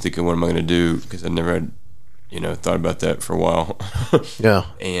 When I was thinking, what am I going to do? Because I never had, thought about that for a while. Yeah.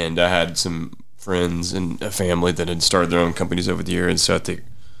 And I had some friends and a family that had started their own companies over the years. So I think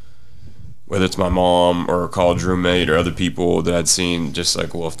whether it's my mom or a college roommate or other people that I'd seen, just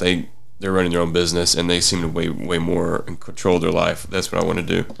like, well, if they're running their own business and they seem to way more in control of their life, that's what I want to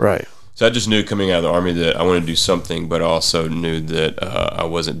do. Right. So I just knew coming out of the Army that I wanted to do something, but I also knew that I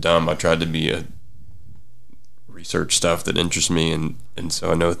wasn't dumb. I tried to research stuff that interests me, and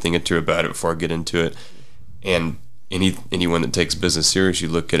so I know a thing or two about it before I get into it. And anyone that takes business serious, you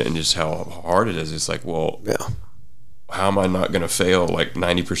look at it and just how hard it is. It's like, well, how am I not going to fail like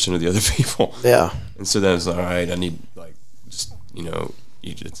 90% of the other people? Yeah. And so then it's like, all right, I need like, just,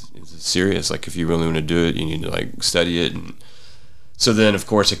 it's serious. Like if you really want to do it, you need to like study it. And so then, of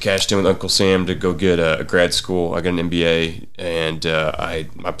course, I cashed in with Uncle Sam to go get a grad school. I got an MBA, and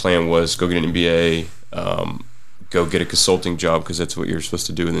my plan was go get an MBA, go get a consulting job, because that's what you're supposed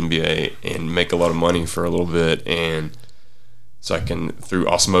to do with an MBA, and make a lot of money for a little bit, and so I can, through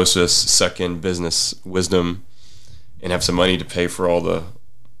osmosis, suck in business wisdom and have some money to pay for all the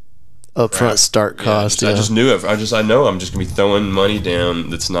upfront start cost. I just knew it. I know I'm just gonna be throwing money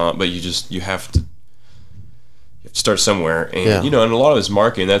down. That's not. But you have to start somewhere, and and a lot of it's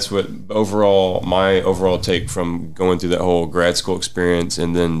marketing. That's what my overall take from going through that whole grad school experience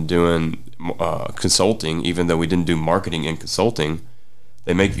and then doing consulting. Even though we didn't do marketing and consulting,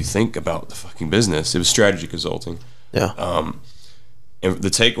 they make you think about the fucking business. It was strategy consulting. Yeah. And the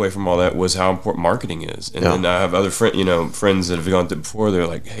takeaway from all that was how important marketing is. And then I have other friends that have gone through it before. They're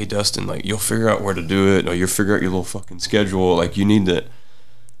like, "Hey, Dustin, like you'll figure out where to do it, or you'll figure out your little fucking schedule. Like you need to,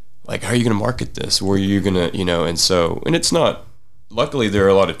 like, how are you going to market this? Where are you going to, and it's not. Luckily, there are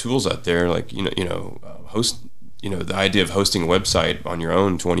a lot of tools out there, like host. The idea of hosting a website on your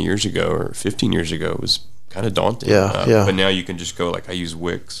own 20 years ago or 15 years ago was kind of daunting. But now you can just go, like, I use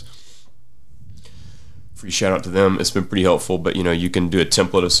Wix. Free shout out to them. It's been pretty helpful, but you can do a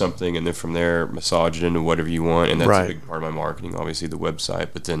template of something and then from there massage it into whatever you want, and that's a big part of my marketing, obviously the website,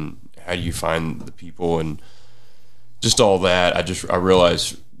 but then how do you find the people and just all that. I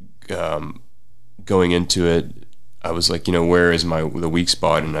realized going into it, I was like, where is the weak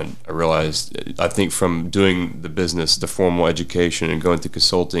spot? And I realized, I think from doing the business, the formal education and going through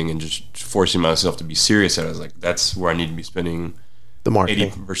consulting and just forcing myself to be serious at it, I was like, that's where I need to be spending the marketing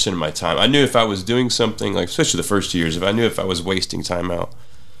 80% of my time. I knew if I was doing something, like especially the first years, if I was wasting time out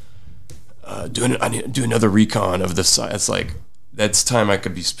I need to do another recon of the site. It's like that's time I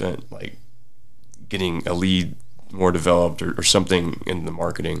could be spent like getting a lead more developed or something in the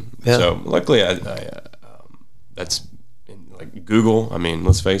marketing. So luckily I that's like Google. I mean,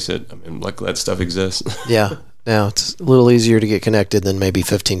 let's face it. I mean, luckily that stuff exists. Now it's a little easier to get connected than maybe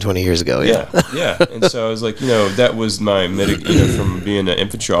 15, 20 years ago. Yeah. And so I was like, that was my from being an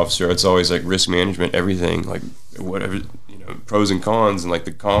infantry officer, it's always like risk management, everything, like whatever, pros and cons. And like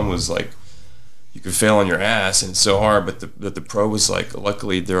the con was like, you could fail on your ass and it's so hard. But the pro was like,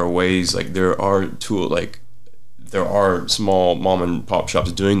 luckily there are ways, like there are small mom and pop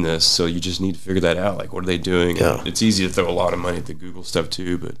shops doing this. So you just need to figure that out. Like, what are they doing? Yeah. It's easy to throw a lot of money at the Google stuff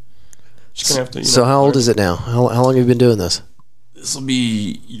too, but just gonna have to, so how old is it now? How long have you been doing this? This will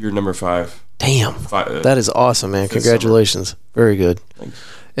be year number 5. Damn, that is awesome, man! Congratulations, very good. Thanks.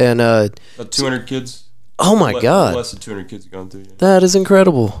 And about 200 kids. Oh my God, less than 200 kids have gone through. Yeah. That is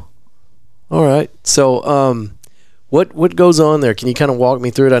incredible. All right, so what goes on there? Can you kind of walk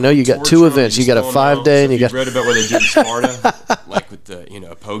me through it? I know you got 2 events. You got a 5-day, and you got. Read about what they do in Sparta, like with the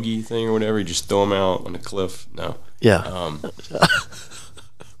a pogie thing or whatever. You just throw them out on a cliff. No. Yeah.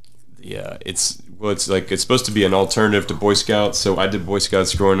 Yeah, it's supposed to be an alternative to Boy Scouts. So I did Boy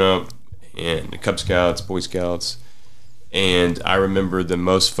Scouts growing up, and Cub Scouts, Boy Scouts, and I remember the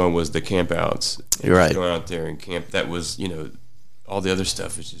most fun was the camp outs. You're right. Going out there and camp. That was all the other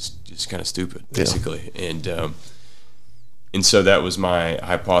stuff is just kind of stupid, basically. Yeah. And so that was my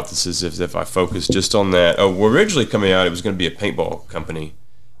hypothesis. If I focused just on that, well, originally coming out, it was going to be a paintball company,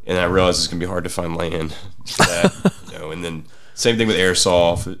 and I realized it's going to be hard to find land for that, and then. Same thing with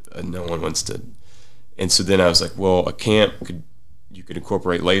airsoft. No one wants to. And so then I was like, well, a camp you could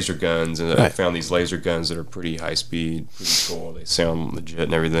incorporate laser guns, and I found these laser guns that are pretty high speed, pretty cool. They sound legit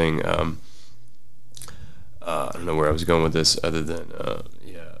and everything. I don't know where I was going with this, other than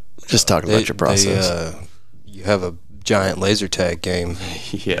just talking about your process. You have a giant laser tag game,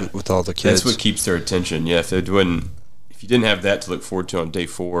 with all the kids. That's what keeps their attention. Yeah, if you didn't have that to look forward to on day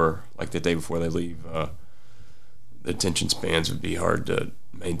 4, like the day before they leave. The attention spans would be hard to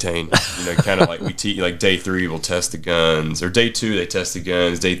maintain. Kind of like we teach, like day 3 we'll test the guns, or day 2 they test the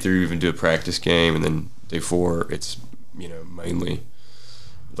guns, day 3 we even do a practice game, and then day 4 it's mainly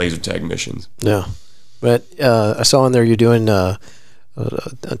laser tag missions. Yeah, but I saw in there you're doing a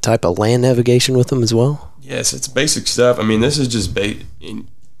type of land navigation with them as well. Yes, it's basic stuff. I mean, this is just I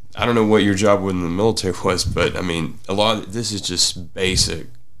don't know what your job in the military was, but I mean, this is just basic.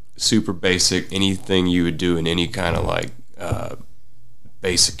 Super basic, anything you would do in any kind of like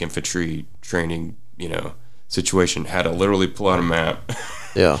basic infantry training, situation. How to literally pull out a map,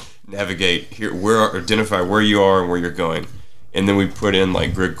 navigate here, identify where you are and where you're going, and then we put in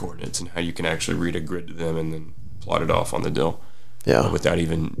like grid coordinates and how you can actually read a grid to them, and then plot it off on the dill. Yeah. Without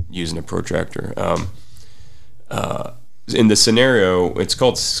even using a protractor. In the scenario, it's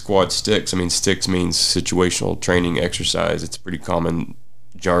called squad sticks. I mean, sticks means situational training exercise. It's pretty common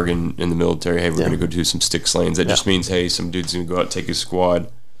jargon in the military. Hey, we're going to go do some stick slayings. That just means, hey, some dude's going to go out, take his squad,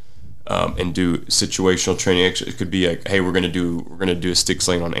 and do situational training. It could be like, hey, we're going to do a stick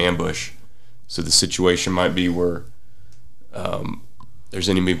slaying on ambush. So the situation might be where there's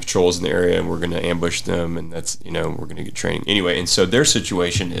enemy patrols in the area, and we're going to ambush them, and that's, we're going to get training anyway. And so their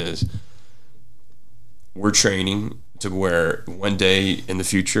situation is, we're training to where one day in the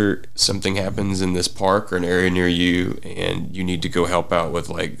future something happens in this park or an area near you, and you need to go help out with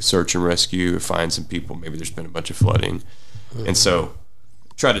like search and rescue or find some people. Maybe there's been a bunch of flooding, and so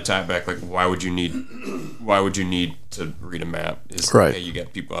try to tie it back. Like, why would you need to read a map? Is right. Hey, you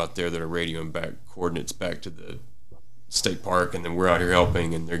got people out there that are radioing back coordinates back to the state park, and then we're out here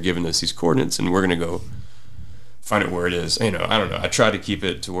helping, and they're giving us these coordinates, and we're gonna go find it where it is. I don't know. I try to keep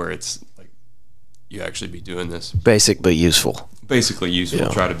it to where it's you actually be doing this. Basic but useful. Basically useful,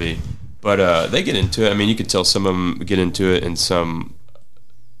 try to be. But they get into it. I mean, you could tell some of them get into it and some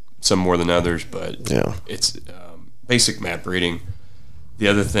more than others, but it's basic map reading. The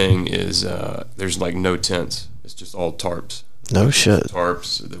other thing is there's like no tents. It's just all tarps. No shit.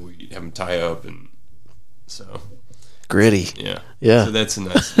 Tarps that we have them tie up, and so. Gritty. Yeah. So that's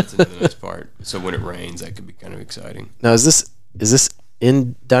another nice part. So when it rains, that could be kind of exciting. Now, is this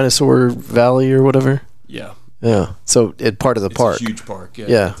in Dinosaur Valley or whatever? Yeah. Yeah. So it's part of the park. It's a huge park.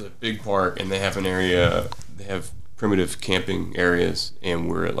 Yeah. It's a big park, and they have an area. They have primitive camping areas, and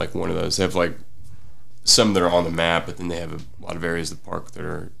we're at like one of those. They have like some that are on the map, but then they have a lot of areas of the park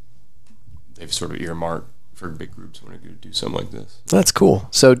that they've sort of earmarked for big groups when they go do something like this. That's cool.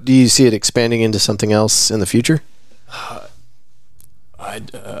 So do you see it expanding into something else in the future?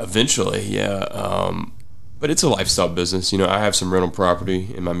 Eventually, yeah. But it's a lifestyle business. I have some rental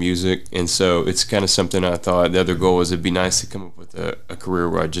property in my music, and so it's kind of something I thought the other goal was it'd be nice to come up with a career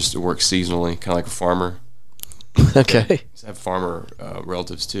where I just work seasonally, kind of like a farmer. Okay. I have farmer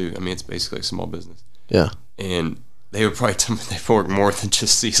relatives too. I mean, it's basically a small business. Yeah. And they would probably tell me they work more than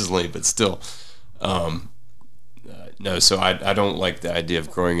just seasonally, but still. No, so I don't like the idea of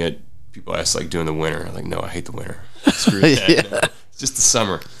growing it. People ask like doing the winter. I'm like, no, I hate the winter. Screw that. Yeah. No, it's just the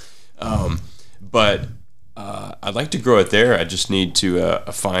summer. But I'd like to grow it there. I just need to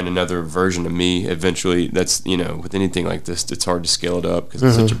find another version of me eventually. That's, with anything like this, it's hard to scale it up because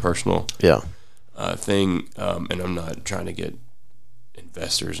it's such a personal thing. And I'm not trying to get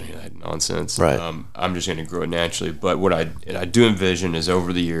investors or any of that nonsense. Right. I'm just going to grow it naturally. But what I do envision is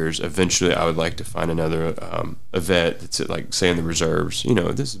over the years, eventually I would like to find another a vet that's at, like, say, in the reserves.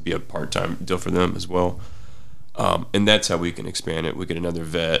 This would be a part-time deal for them as well. And that's how we can expand it. We get another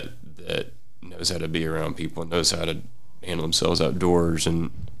vet that knows how to be around people and knows how to handle themselves outdoors,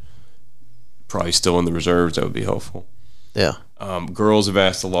 and probably still in the reserves. That would be helpful. Yeah. Girls have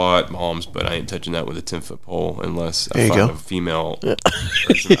asked a lot, moms, but I ain't touching that with a 10-foot pole unless I find a female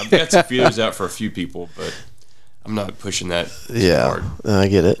person. I've got some feelers out for a few people, but I'm not pushing that hard. I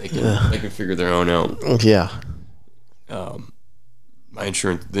get it. They can figure their own out. Yeah. My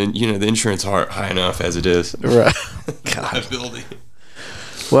insurance, the insurance high enough as it is. Right. God.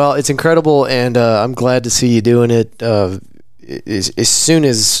 Well, it's incredible, and I'm glad to see you doing it. As soon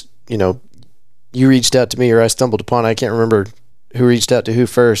as, you reaced out to me or I stumbled upon, I can't remember who reached out to who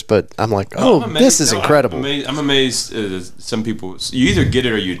first, but I'm like, this is incredible. I'm amazed. Some people, you either get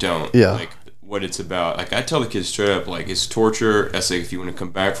it or you don't. Yeah. Like what it's about. Like I tell the kids straight up, like it's torture. I say, if you want to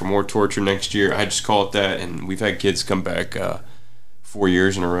come back for more torture next year, I just call it that. And we've had kids come back 4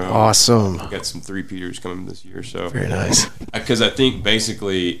 years in a row. Awesome. We've got some three-peaters coming this year. So very nice. Because I think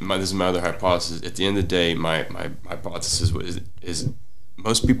basically, this is my other hypothesis. At the end of the day, my hypothesis is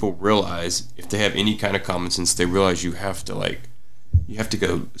most people realize, if they have any kind of common sense, they realize you have to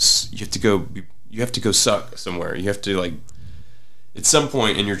go suck somewhere. You have to, like, at some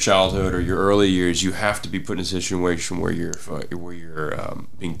point in your childhood or your early years, you have to be put in a situation where you're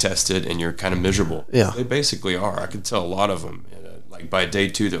being tested and you're kind of miserable. Yeah, they basically are. I can tell a lot of them. Like by day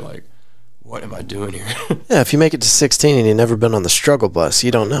 2, they're like, "What am I doing here?" Yeah, if you make it to 16 and you've never been on the struggle bus,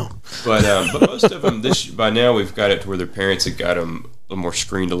 you don't know. But most of them, by now we've got it to where their parents have got them a little more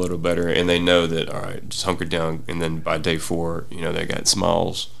screened a little better, and they know that, all right, just hunker down. And then by day 4, they got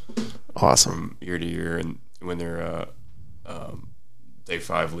smiles. Awesome. From year to year, and when they're day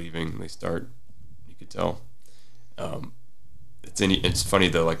 5 leaving, they start. You could tell. It's funny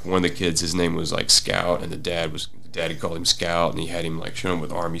though. Like one of the kids, his name was like Scout, and the daddy called him Scout, and he had him like showing him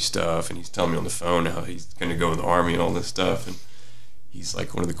with Army stuff, and he's telling me on the phone how he's going to go in the Army and all this stuff, and he's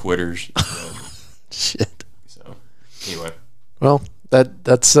like one of the quitters. Shit. So Anyway. Well,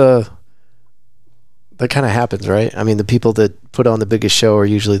 that's that kind of happens, right? I mean, the people that put on the biggest show are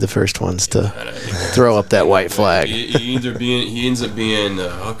usually the first ones to throw up that white flag. He ends up being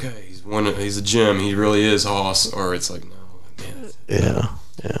okay. He's a gem. He really is Hoss, or it's like no, man.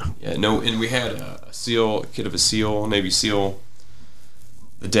 Yeah. No, and we had a kid of a SEAL, Navy SEAL.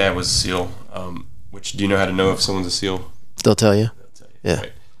 The dad was a SEAL. Which do you know how to know if someone's a SEAL? They'll tell you. Yeah.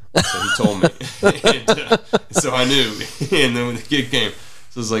 Right. So he told me, and, so I knew. And then when the kid came,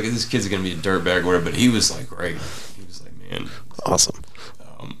 so it was like, this kid's gonna be a dirtbag or whatever. But he was like great. He was like, man, awesome.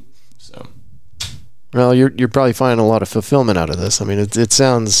 So. Well, you're probably finding a lot of fulfillment out of this. I mean, it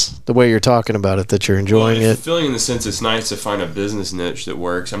sounds the way you're talking about it that you're enjoying it. Fulfilling in the sense it's nice to find a business niche that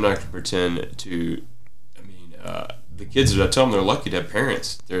works. I'm not going to pretend to. I mean, the kids, I tell them they're lucky to have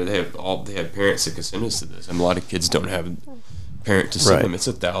parents. They have parents that can send us to this. I mean, a lot of kids don't have a parent to send them. It's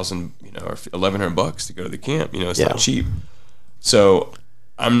 $1,000, or $1,100 to go to the camp. It's not cheap. So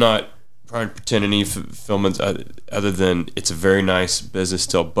I'm not trying to pretend any fulfillment other than it's a very nice business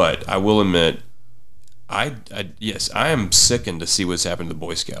still. But I will admit, I am sickened to see what's happened to the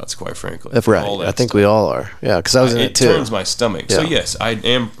Boy Scouts, quite frankly. Right. I think we all are. Yeah, because I was in it too. It turns my stomach. Yeah. So yes,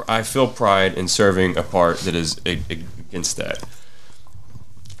 I feel pride in serving a part that is against that.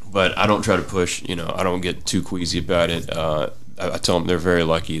 But I don't try to push. I don't get too queasy about it. I tell them they're very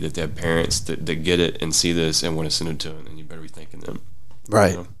lucky that they have parents that get it and see this and want to send it to them. And you better be thanking them.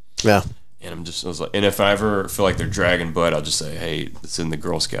 Right. Yeah. And I was like, and if I ever feel like they're dragging butt, I'll just say, hey, it's in the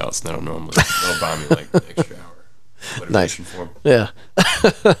Girl Scouts, and they'll buy me like an extra hour. Nice. For them. Yeah.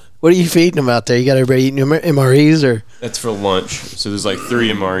 What are you feeding them out there? You got everybody eating MREs or? That's for lunch. So there's like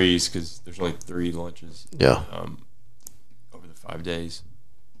 3 MREs because there's only 3 lunches. Yeah. Over the 5 days.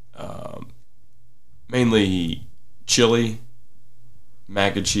 Mainly chili,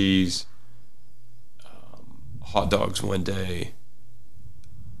 mac and cheese, hot dogs one day.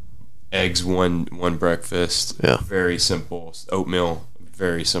 Eggs one breakfast. Yeah. Very simple. Oatmeal.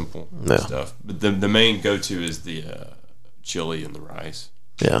 Very simple stuff. But the main go-to is the chili and the rice.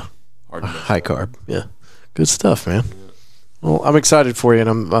 Yeah. High carb. Yeah. Good stuff, man. Yeah. Well, I'm excited for you, and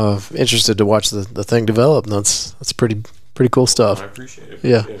I'm interested to watch the thing develop. And that's pretty cool stuff. I appreciate it.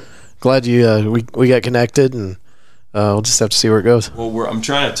 Yeah. Glad you we got connected, and we'll just have to see where it goes. Well, I'm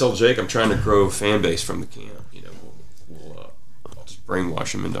trying to tell Jake I'm trying to grow a fan base from the camp.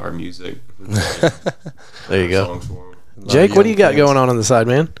 Brainwash them into our music. There you go. Jake, what do you got going on the side,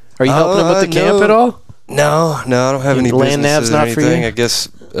 man? Are you helping them with the camp at all? No, I don't have any land nabs or not for anything. you? I guess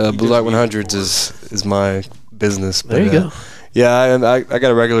Blue Light 100s is my business. But, there you go. Yeah, I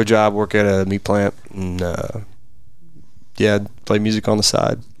got a regular job, work at a meat plant, and play music on the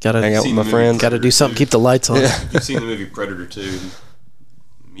side. Hang out with my friends. Got to do something, keep the lights on. Yeah. You've seen the movie Predator 2,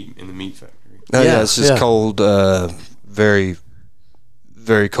 in the meat factory. Oh, yeah, it's just cold, very,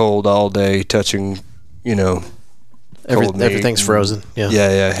 very cold all day, touching, everything's frozen. Yeah.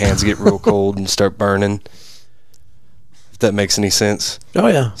 Yeah. Hands get real cold and start burning. If that makes any sense. Oh,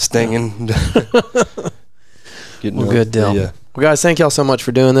 yeah. Stinging. Good deal. Yeah. Well, guys, thank y'all so much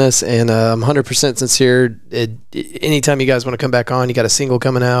for doing this, and I'm 100% sincere. Anytime you guys want to come back on, you got a single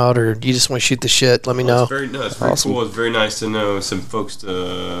coming out, or you just want to shoot the shit, let me know. It's very awesome. Cool. It's very nice to know some folks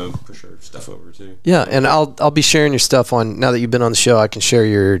to push our stuff over to. Yeah, and I'll be sharing your stuff on, now that you've been on the show, I can share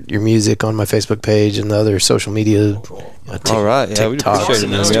your music on my Facebook page and the other social media. Cool. All right, yeah, we appreciate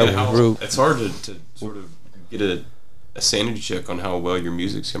it. It's hard to sort of get a sanity check on how well your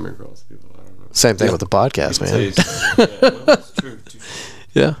music's coming across people. Same thing with the podcast, man. It's true.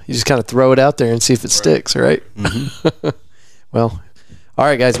 Yeah, you just kind of throw it out there and see if it sticks, right? Mm-hmm. Well, all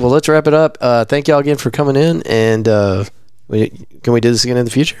right, guys. Well, let's wrap it up. Thank y'all again for coming in, and can we do this again in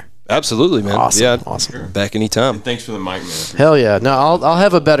the future? Absolutely, man. Awesome. Yeah, awesome. Sure. Back anytime. And thanks for the mic, man. Hell yeah. No, I'll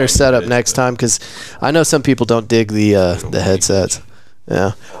have a better setup next time because I know some people don't dig the headsets.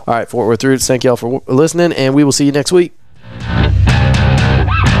 Yeah. All right, Fort Worth Roots. Thank y'all for listening, and we will see you next week.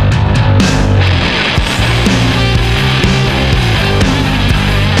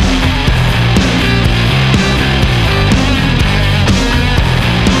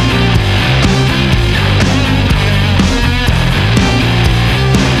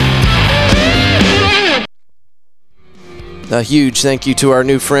 A huge thank you to our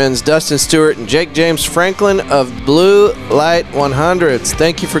new friends, Dustin Stewart and Jake James Franklin of Blue Light 100s.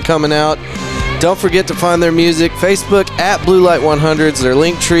 Thank you for coming out. Don't forget to find their music, Facebook at Blue Light 100s. Their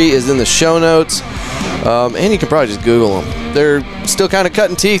link tree is in the show notes. And you can probably just Google them. They're still kind of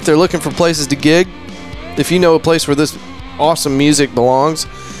cutting teeth. They're looking for places to gig. If you know a place where this awesome music belongs,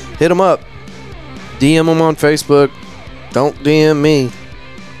 hit them up. DM them on Facebook. Don't DM me.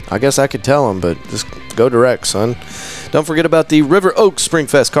 I guess I could tell them, but just Go direct, son. Don't forget about the River Oaks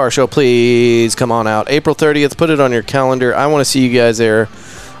Springfest Car Show. Please come on out. April 30th, put it on your calendar. I want to see you guys there.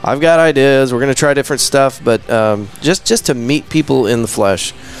 I've got ideas. We're going to try different stuff, but just to meet people in the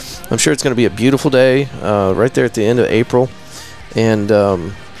flesh. I'm sure it's going to be a beautiful day right there at the end of April. And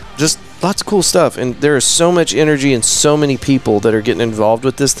just lots of cool stuff. And there is so much energy and so many people that are getting involved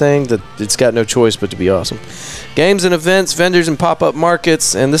with this thing that it's got no choice but to be awesome. Games and events, vendors and pop-up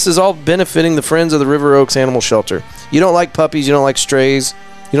markets, and this is all benefiting the Friends of the River Oaks Animal Shelter. You don't like puppies, you don't like strays,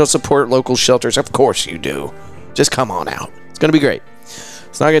 you don't support local shelters. Of course you do. Just come on out. It's going to be great.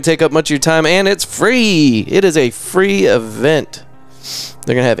 It's not going to take up much of your time, and it's free. It is a free event.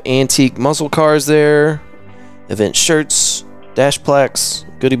 They're going to have antique muscle cars there, event shirts, dash plaques,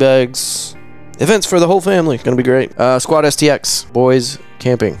 goodie bags, events for the whole family. Going to be great. Squad STX, boys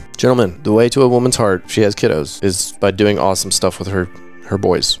camping. Gentlemen, the way to a woman's heart, she has kiddos, is by doing awesome stuff with her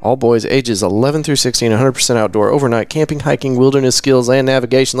boys. All boys ages 11 through 16, 100% outdoor, overnight camping, hiking, wilderness skills, land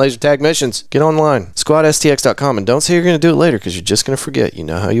navigation, laser tag missions. Get online. SquadSTX.com, and don't say you're going to do it later because you're just going to forget. You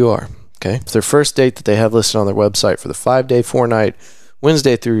know how you are. Okay? It's their first date that they have listed on their website for the 5-day, 4-night,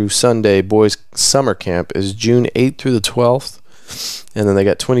 Wednesday through Sunday boys summer camp is June 8th through the 12th. And then they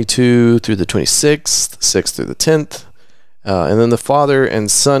got 22 through the 26th, 6th through the 10th. And then the father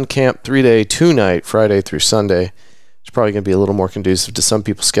and son camp 3-day, 2-night, Friday through Sunday. It's probably going to be a little more conducive to some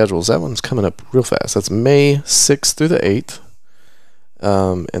people's schedules. That one's coming up real fast. That's May 6th through the 8th.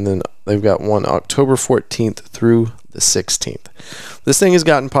 And then they've got one October 14th through the 16th. This thing has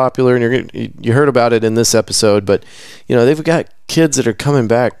gotten popular, and you heard about it in this episode, but you know they've got kids that are coming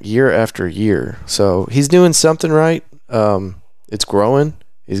back year after year. So he's doing something right. It's growing.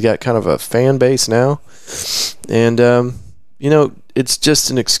 He's got kind of a fan base now. And, you know, it's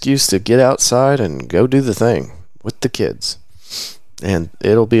just an excuse to get outside and go do the thing with the kids. And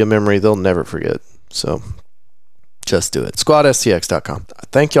it'll be a memory they'll never forget. So just do it. SquadSTX.com.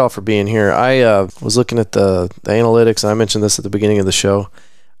 Thank y'all for being here. I was looking at the analytics, and I mentioned this at the beginning of the show.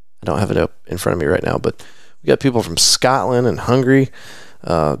 I don't have it up in front of me right now, but we got people from Scotland and Hungary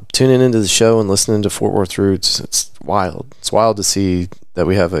tuning into the show and listening to Fort Worth Roots. It's wild. It's wild to see that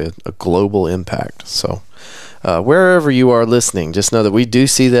we have a global impact. So wherever you are listening, just know that we do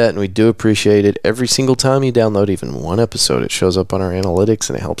see that and we do appreciate it. Every single time you download even one episode, it shows up on our analytics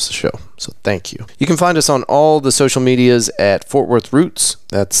and it helps the show. So thank you. You can find us on all the social medias at Fort Worth Roots.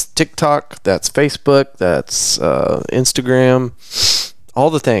 That's TikTok, that's Facebook, that's Instagram, all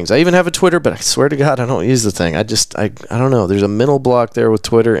the things. I even have a Twitter, but I swear to God, I don't use the thing. I don't know. There's a mental block there with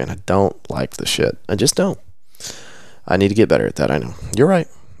Twitter, and I don't like the shit. I just don't. I need to get better at that, I know. You're right.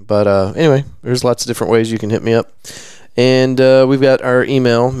 But anyway, there's lots of different ways you can hit me up. And we've got our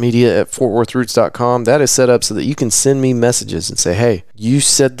email, media@fortworthroots.com. That is set up so that you can send me messages and say, hey, you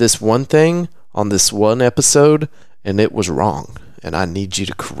said this one thing on this one episode, and it was wrong. And I need you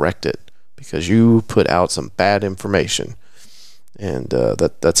to correct it because you put out some bad information. And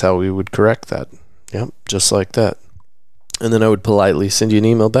that's how we would correct that. Yep, just like that. And then I would politely send you an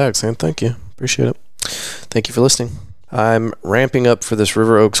email back saying, thank you. Appreciate it. Thank you for listening. I'm ramping up for this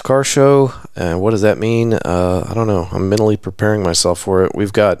River Oaks car show. And what does that mean? I don't know. I'm mentally preparing myself for it.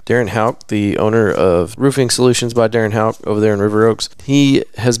 We've got Darren Hauk, the owner of Roofing Solutions by Darren Hauk over there in River Oaks. He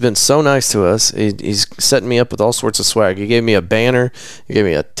has been so nice to us. He's setting me up with all sorts of swag. He gave me a banner. He gave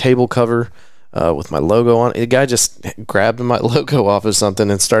me a table cover with my logo on it. The guy just grabbed my logo off of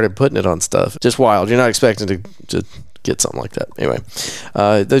something and started putting it on stuff. Just wild. You're not expecting to get something like that. Anyway,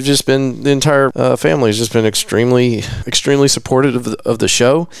 they've just been, the entire family has just been extremely supportive of the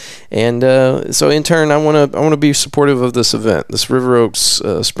show, and so in turn, I want to be supportive of this event, this River Oaks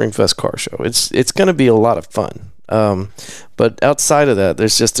Springfest car show. It's going to be a lot of fun. But outside of that,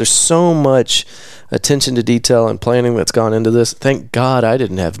 there's so much attention to detail and planning that's gone into this. Thank God I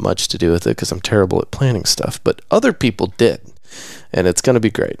didn't have much to do with it because I'm terrible at planning stuff, but other people did. And it's going to be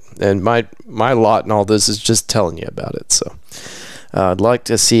great. And my lot in all this is just telling you about it. So I'd like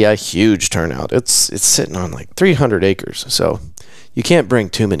to see a huge turnout. It's sitting on like 300 acres. So you can't bring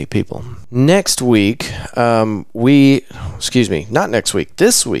too many people. Next week, not next week,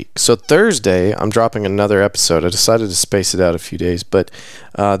 this week. So Thursday, I'm dropping another episode. I decided to space it out a few days. But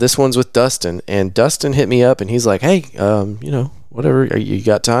this one's with Dustin. And Dustin hit me up and he's like, hey, whatever, you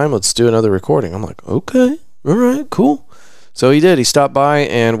got time? Let's do another recording. I'm like, okay, all right, cool. So he did. He stopped by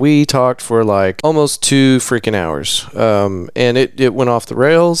and we talked for like almost 2 freaking hours. And it went off the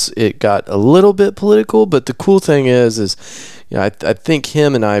rails. It got a little bit political, but the cool thing is I think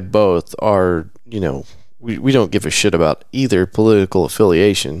him and I both are, we don't give a shit about either political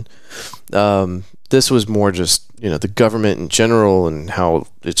affiliation. This was more just, the government in general and how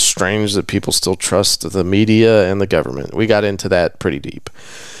it's strange that people still trust the media and the government. We got into that pretty deep,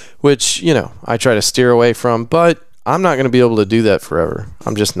 which, I try to steer away from, but I'm not going to be able to do that forever.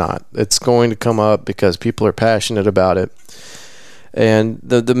 I'm just not. It's going to come up because people are passionate about it. And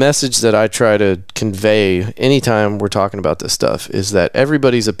the message that I try to convey anytime we're talking about this stuff is that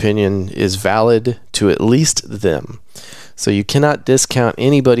everybody's opinion is valid to at least them. So you cannot discount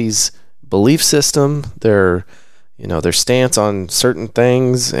anybody's belief system, their stance on certain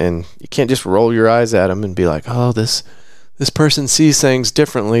things, and you can't just roll your eyes at them and be like, oh, this person sees things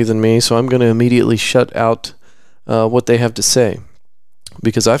differently than me, so I'm going to immediately shut out what they have to say.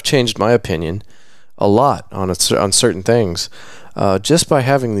 Because I've changed my opinion a lot on certain things just by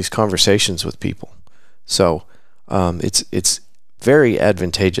having these conversations with people. So it's very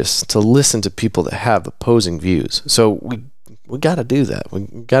advantageous to listen to people that have opposing views. So we got to do that. We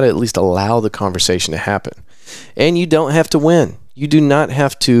got to at least allow the conversation to happen. And you don't have to win. You do not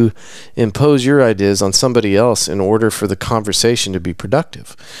have to impose your ideas on somebody else in order for the conversation to be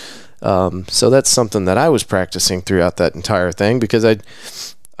productive. So that's something that I was practicing throughout that entire thing, because I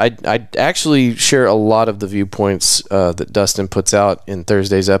actually share a lot of the viewpoints that Dustin puts out in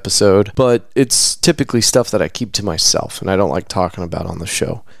Thursday's episode, but it's typically stuff that I keep to myself and I don't like talking about on the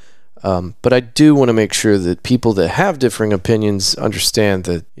show. But I do want to make sure that people that have differing opinions understand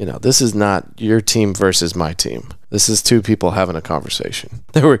that, this is not your team versus my team. This is two people having a conversation.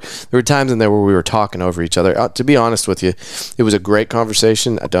 There were times in there where we were talking over each other. To be honest with you, it was a great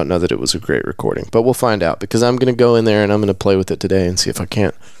conversation. I don't know that it was a great recording, but we'll find out, because I'm going to go in there and I'm going to play with it today and see if I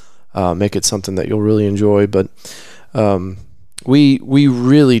can't make it something that you'll really enjoy. But we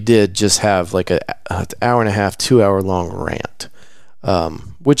really did just have like an hour and a half, 2 hour long rant.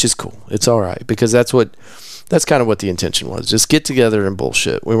 Which is cool. It's all right, because that's kind of what the intention was. Just get together and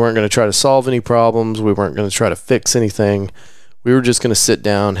bullshit. We weren't going to try to solve any problems. We weren't going to try to fix anything. We were just going to sit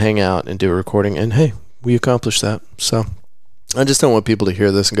down, hang out, and do a recording. And hey, we accomplished that. So I just don't want people to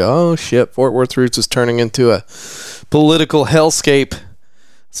hear this and go, oh shit, Fort Worth Roots is turning into a political hellscape.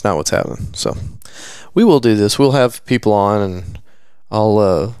 It's not what's happening. So we will do this. We'll have people on,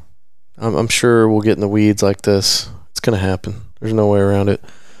 and I'm sure we'll get in the weeds like this. It's going to happen. There's no way around it.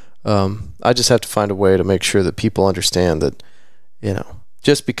 I just have to find a way to make sure that people understand that,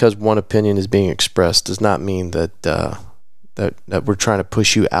 just because one opinion is being expressed does not mean that that we're trying to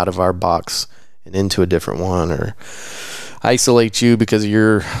push you out of our box and into a different one, or isolate you because of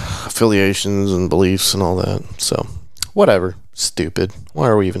your affiliations and beliefs and all that. So, whatever. Stupid. Why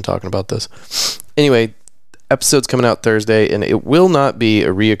are we even talking about this? Anyway, episode's coming out Thursday, and it will not be a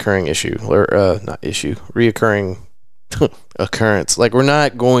reoccurring reoccurring occurrence. Like, we're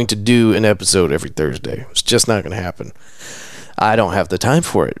not going to do an episode every Thursday. It's just not going to happen. I don't have the time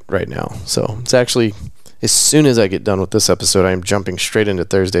for it right now. So it's actually, as soon as I get done with this episode, I am jumping straight into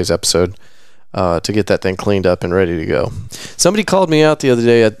Thursday's episode to get that thing cleaned up and ready to go. Somebody called me out the other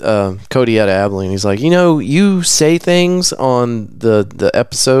day at Cody out of Abilene. He's like, you say things on the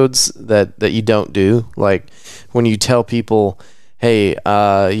episodes that you don't do. Like when you tell people, hey,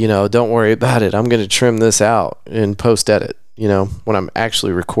 don't worry about it. I'm going to trim this out in post-edit, when I'm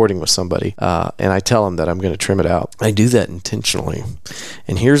actually recording with somebody. And I tell them that I'm going to trim it out. I do that intentionally.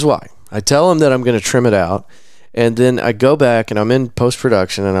 And here's why. I tell them that I'm going to trim it out. And then I go back and I'm in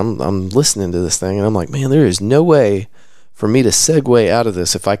post-production and I'm listening to this thing. And I'm like, man, there is no way for me to segue out of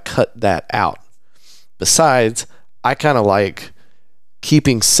this if I cut that out. Besides, I kind of like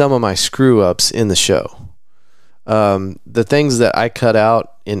keeping some of my screw-ups in the show. The things that I cut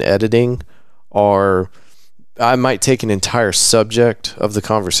out in editing are, I might take an entire subject of the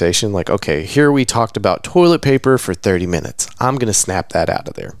conversation, like, okay, here we talked about toilet paper for 30 minutes. I'm going to snap that out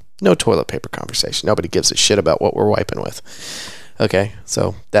of there. No toilet paper conversation. Nobody gives a shit about what we're wiping with. Okay,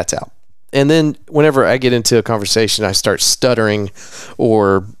 so that's out. And then whenever I get into a conversation, I start stuttering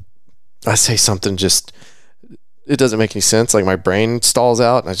or I say something just, it doesn't make any sense. Like my brain stalls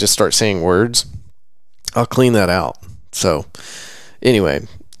out and I just start saying words. I'll clean that out. So anyway,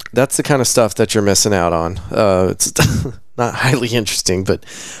 that's the kind of stuff that you're missing out on. It's not highly interesting, but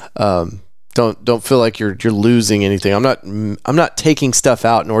don't feel like you're losing anything. I'm not taking stuff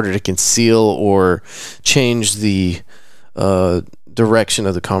out in order to conceal or change the direction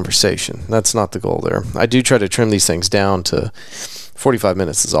of the conversation. That's not the goal there. I do try to trim these things down to 45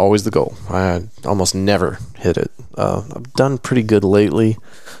 minutes is always the goal. I almost never hit it. I've done pretty good lately.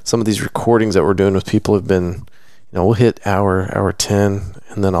 Some of these recordings that we're doing with people have been, we'll hit hour 10,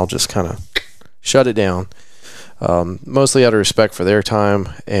 and then I'll just kind of shut it down. Mostly out of respect for their time,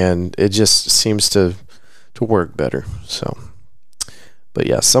 and it just seems to work better. So But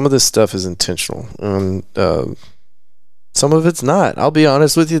yeah, some of this stuff is intentional. Some of it's not. I'll be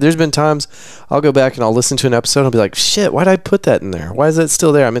honest with you. There's been times I'll go back and I'll listen to an episode and I'll be like, shit, why did I put that in there? Why is that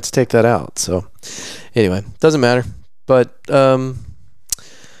still there? I meant to take that out. So anyway, doesn't matter. But I'm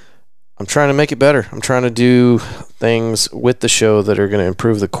trying to make it better. I'm trying to do things with the show that are going to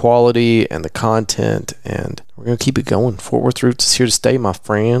improve the quality and the content. And we're going to keep it going. Fort Worth Roots is here to stay, my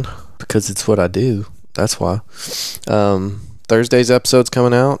friend, because it's what I do. That's why. Thursday's episode's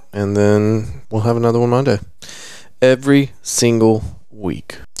coming out, and then we'll have another one Monday. Every single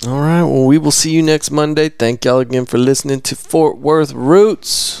week. All right, well, we will see you next Monday. Thank y'all again for listening to Fort Worth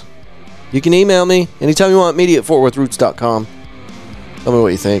Roots. You can email me anytime you want, media@fortworthroots.com. Tell me what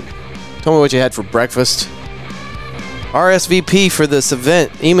you think. Tell me what you had for breakfast. RSVP for this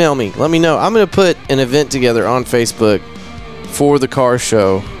event. Email me. Let me know. I'm going to put an event together on Facebook for the car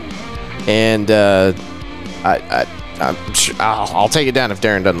show, and I'll take it down if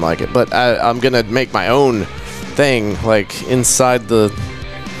Darren doesn't like it, but I'm going to make my own thing, like inside the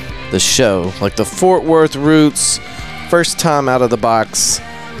show, like the Fort Worth Roots first time out of the box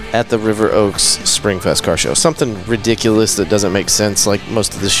at the River Oaks Springfest car show. Something ridiculous that doesn't make sense, like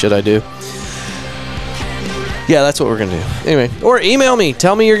most of the shit I do. Yeah, that's what we're gonna do. Anyway, or email me,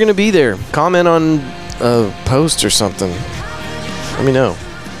 tell me you're gonna be there, comment on a post or something, let me know.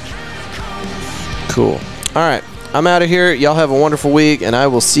 Cool. All right, I'm out of here. Y'all have a wonderful week, and I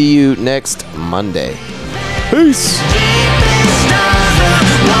will see you next Monday. Peace.